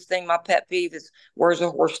biggest thing. My pet peeve is where's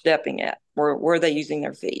a horse stepping at? Where are they using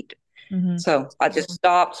their feet? Hmm. So I just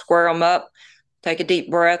stop, square them up, take a deep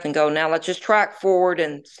breath and go, now let's just track forward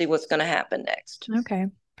and see what's going to happen next. Okay,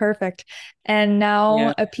 perfect. And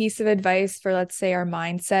now Yeah. a piece of advice for, let's say, our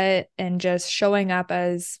mindset and just showing up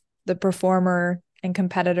as the performer and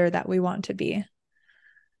competitor that we want to be.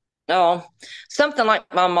 Oh, something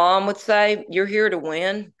like my mom would say, you're here to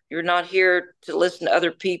win. You're not here to listen to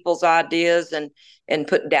other people's ideas and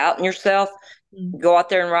put doubt in yourself. Go out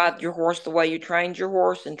there and ride your horse the way you trained your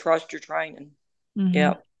horse and trust your training. Mm-hmm.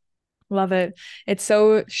 Yeah. Love it. It's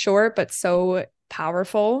so short, but so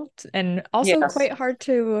powerful and also Yes. quite hard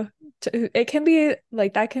it can be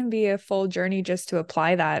like that can be a full journey just to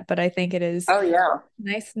apply that. But I think it is Oh, yeah.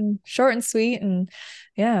 nice and short and sweet and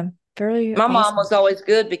yeah, very My mom awesome. was always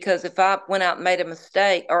good because if I went out and made a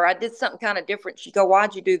mistake or I did something kind of different, she'd go,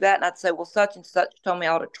 "Why'd you do that?" And I'd say, "Well, such and such told me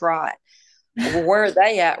I ought to try it." Well, where are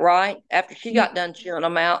they at, right? After she got done chewing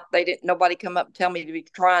them out, nobody come up and tell me to be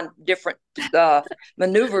trying different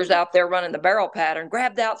maneuvers out there running the barrel pattern.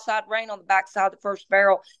 Grab the outside rein on the back side of the first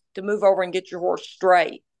barrel to move over and get your horse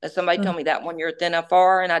straight. And somebody told me that one year at the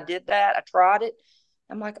NFR, and I did that. I tried it.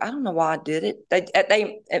 I'm like, I don't know why I did it.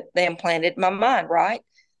 They implanted in my mind, right?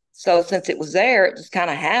 So since it was there, it just kind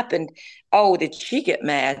of happened. Oh, did she get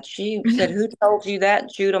mad? She said, "Who told you that?"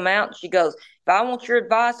 And chewed them out. And she goes, "If I want your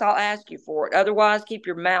advice, I'll ask you for it. Otherwise, keep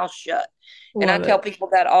your mouth shut." And I Love tell it. people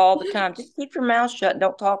that all the time. Just keep your mouth shut and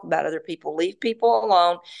don't talk about other people. Leave people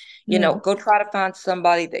alone. Yeah. Go try to find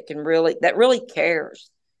somebody that really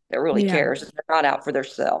cares, Yeah. and they're not out for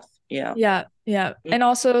themselves. Yeah. Yeah. Yeah. And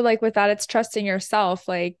also like with that, it's trusting yourself.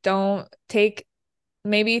 Like don't take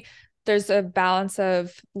maybe there's a balance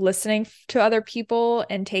of listening to other people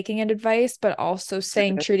and taking an advice, but also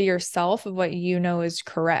staying true to yourself of what you know is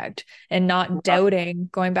correct and not doubting,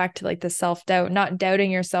 going back to like the self-doubt, not doubting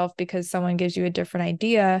yourself because someone gives you a different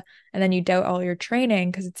idea and then you doubt all your training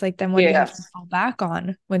because it's like, then what do you have to Yes. fall back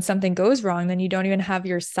on when something goes wrong? Then you don't even have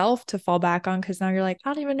yourself to fall back on because now you're like,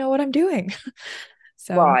 I don't even know what I'm doing.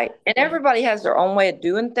 So, Right. And everybody has their own way of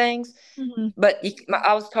doing things. mhm. But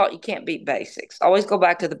I was taught you can't beat basics. Always go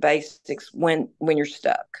back to the basics when you're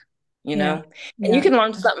stuck, Yeah. and you Yeah. can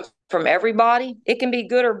learn something from everybody. It can be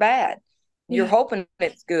good or bad. You're Yeah. hoping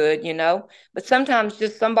it's good, but sometimes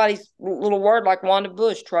just somebody's little word like Wanda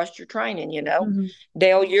Bush, trust your training. Mhm.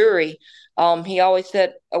 Dale Urey, he always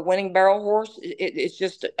said a winning barrel horse, it's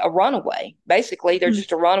just a runaway. Basically, they're Mhm.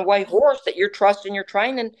 just a runaway horse that you're trusting your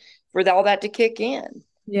training for all that to kick in.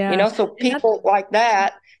 Yeah. So And that, people like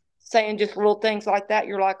that saying just little things like that,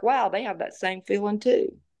 you're like, wow, they have that same feeling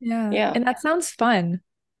too. yeah. Yeah. And that sounds fun.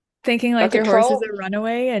 Thinking A like your horse is control, a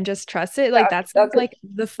runaway and just trust it. Like yeah, that sounds like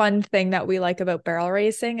the fun thing that we like about barrel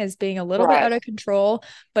racing is being a little bit right. out of control,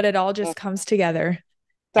 but it all just comes together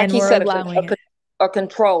Like and he we're said, allowing it. a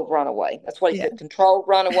controlled runaway. That's what he Yeah. said. Controlled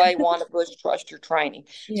runaway, Wanda Bush, trust your training.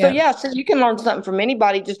 So Yeah. yeah, so you can learn something from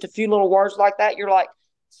anybody, just a few little words like that. You're like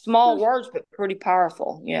small words, but pretty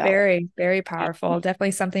powerful. Yeah. Very, very powerful.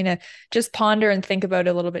 Definitely something to just ponder and think about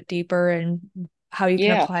a little bit deeper and how you can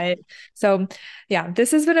Yeah. apply it. So, yeah,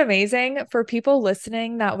 this has been amazing for people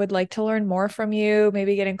listening that would like to learn more from you,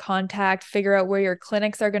 maybe get in contact, figure out where your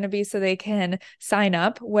clinics are going to be so they can sign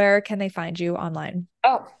up. Where can they find you online?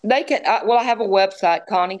 Oh, they can. Well, I have a website,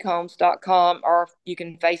 conniecombs.com, or you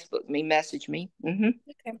can Facebook me, message me. Okay,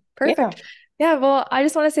 Yeah. perfect. Yeah, well, I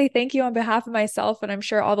just want to say thank you on behalf of myself and I'm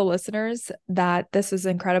sure all the listeners that this was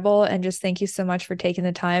incredible. And just thank you so much for taking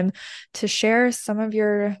the time to share some of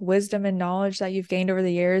your wisdom and knowledge that you've gained over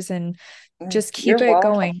the years and just keep You're it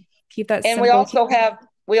welcome. going. Keep that And simple.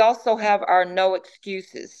 we also have our No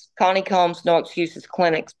Excuses, Connie Combs No Excuses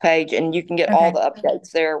clinics page, and you can get all Okay, the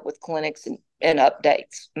updates there with clinics and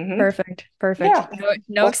updates. perfect. Perfect. Yeah.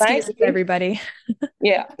 No Well, thank excuses, you. everybody.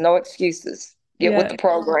 Yeah, no excuses. Get with Yeah. the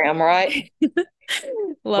program, right? Love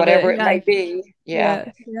it. Whatever it Yeah. may be.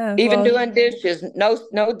 Yeah. Yeah. Yeah. Even Well, doing dishes,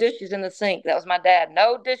 no dishes in the sink. That was my dad.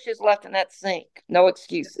 No dishes left in that sink. No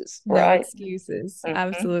excuses, no right? excuses. hmm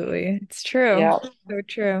Absolutely. It's true. Yeah. So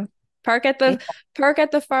true. Park at the park at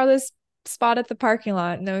the farthest spot at the parking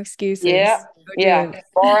lot. No excuses. Yeah. Go do Yeah. As it.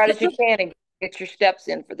 far out as you can and get your steps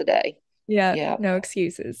in for the day. Yeah, Yeah. no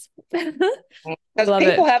excuses. Because Love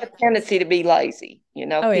people it. have a tendency to be lazy.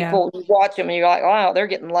 Oh yeah. People, you watch them and you're like, wow, they're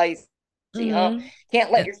getting lazy, huh? Hmm.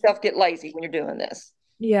 Can't let yourself get lazy when you're doing this.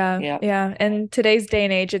 Yeah, Yeah. yeah. And today's day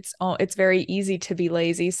and age, it's very easy to be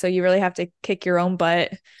lazy. So you really have to kick your own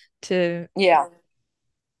butt to Yeah.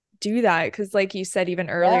 do that. Because like you said, even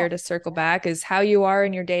Yeah. earlier to circle back, is how you are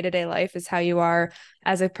in your day-to-day life is how you are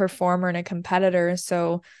as a performer and a competitor.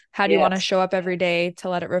 So how do you want to Yes. show up every day to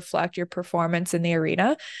let it reflect your performance in the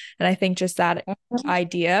arena? And I think just that Mhm.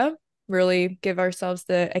 idea really give ourselves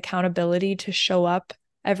the accountability to show up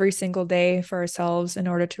every single day for ourselves in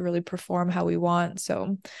order to really perform how we want.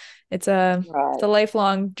 So it's Right. a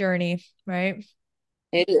lifelong journey, right?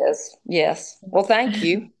 It is. Yes. Well, thank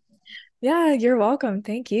you. Yeah, you're welcome.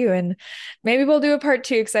 Thank you. And maybe we'll do a part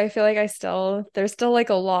two because I feel like there's still like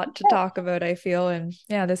a lot to Yeah. talk about, I feel. And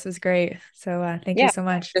yeah, this was great. So thank you Yeah. so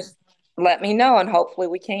much. Just let me know and hopefully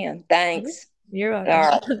we can. Thanks. You're All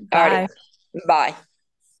welcome. right. All righty. Bye. Bye.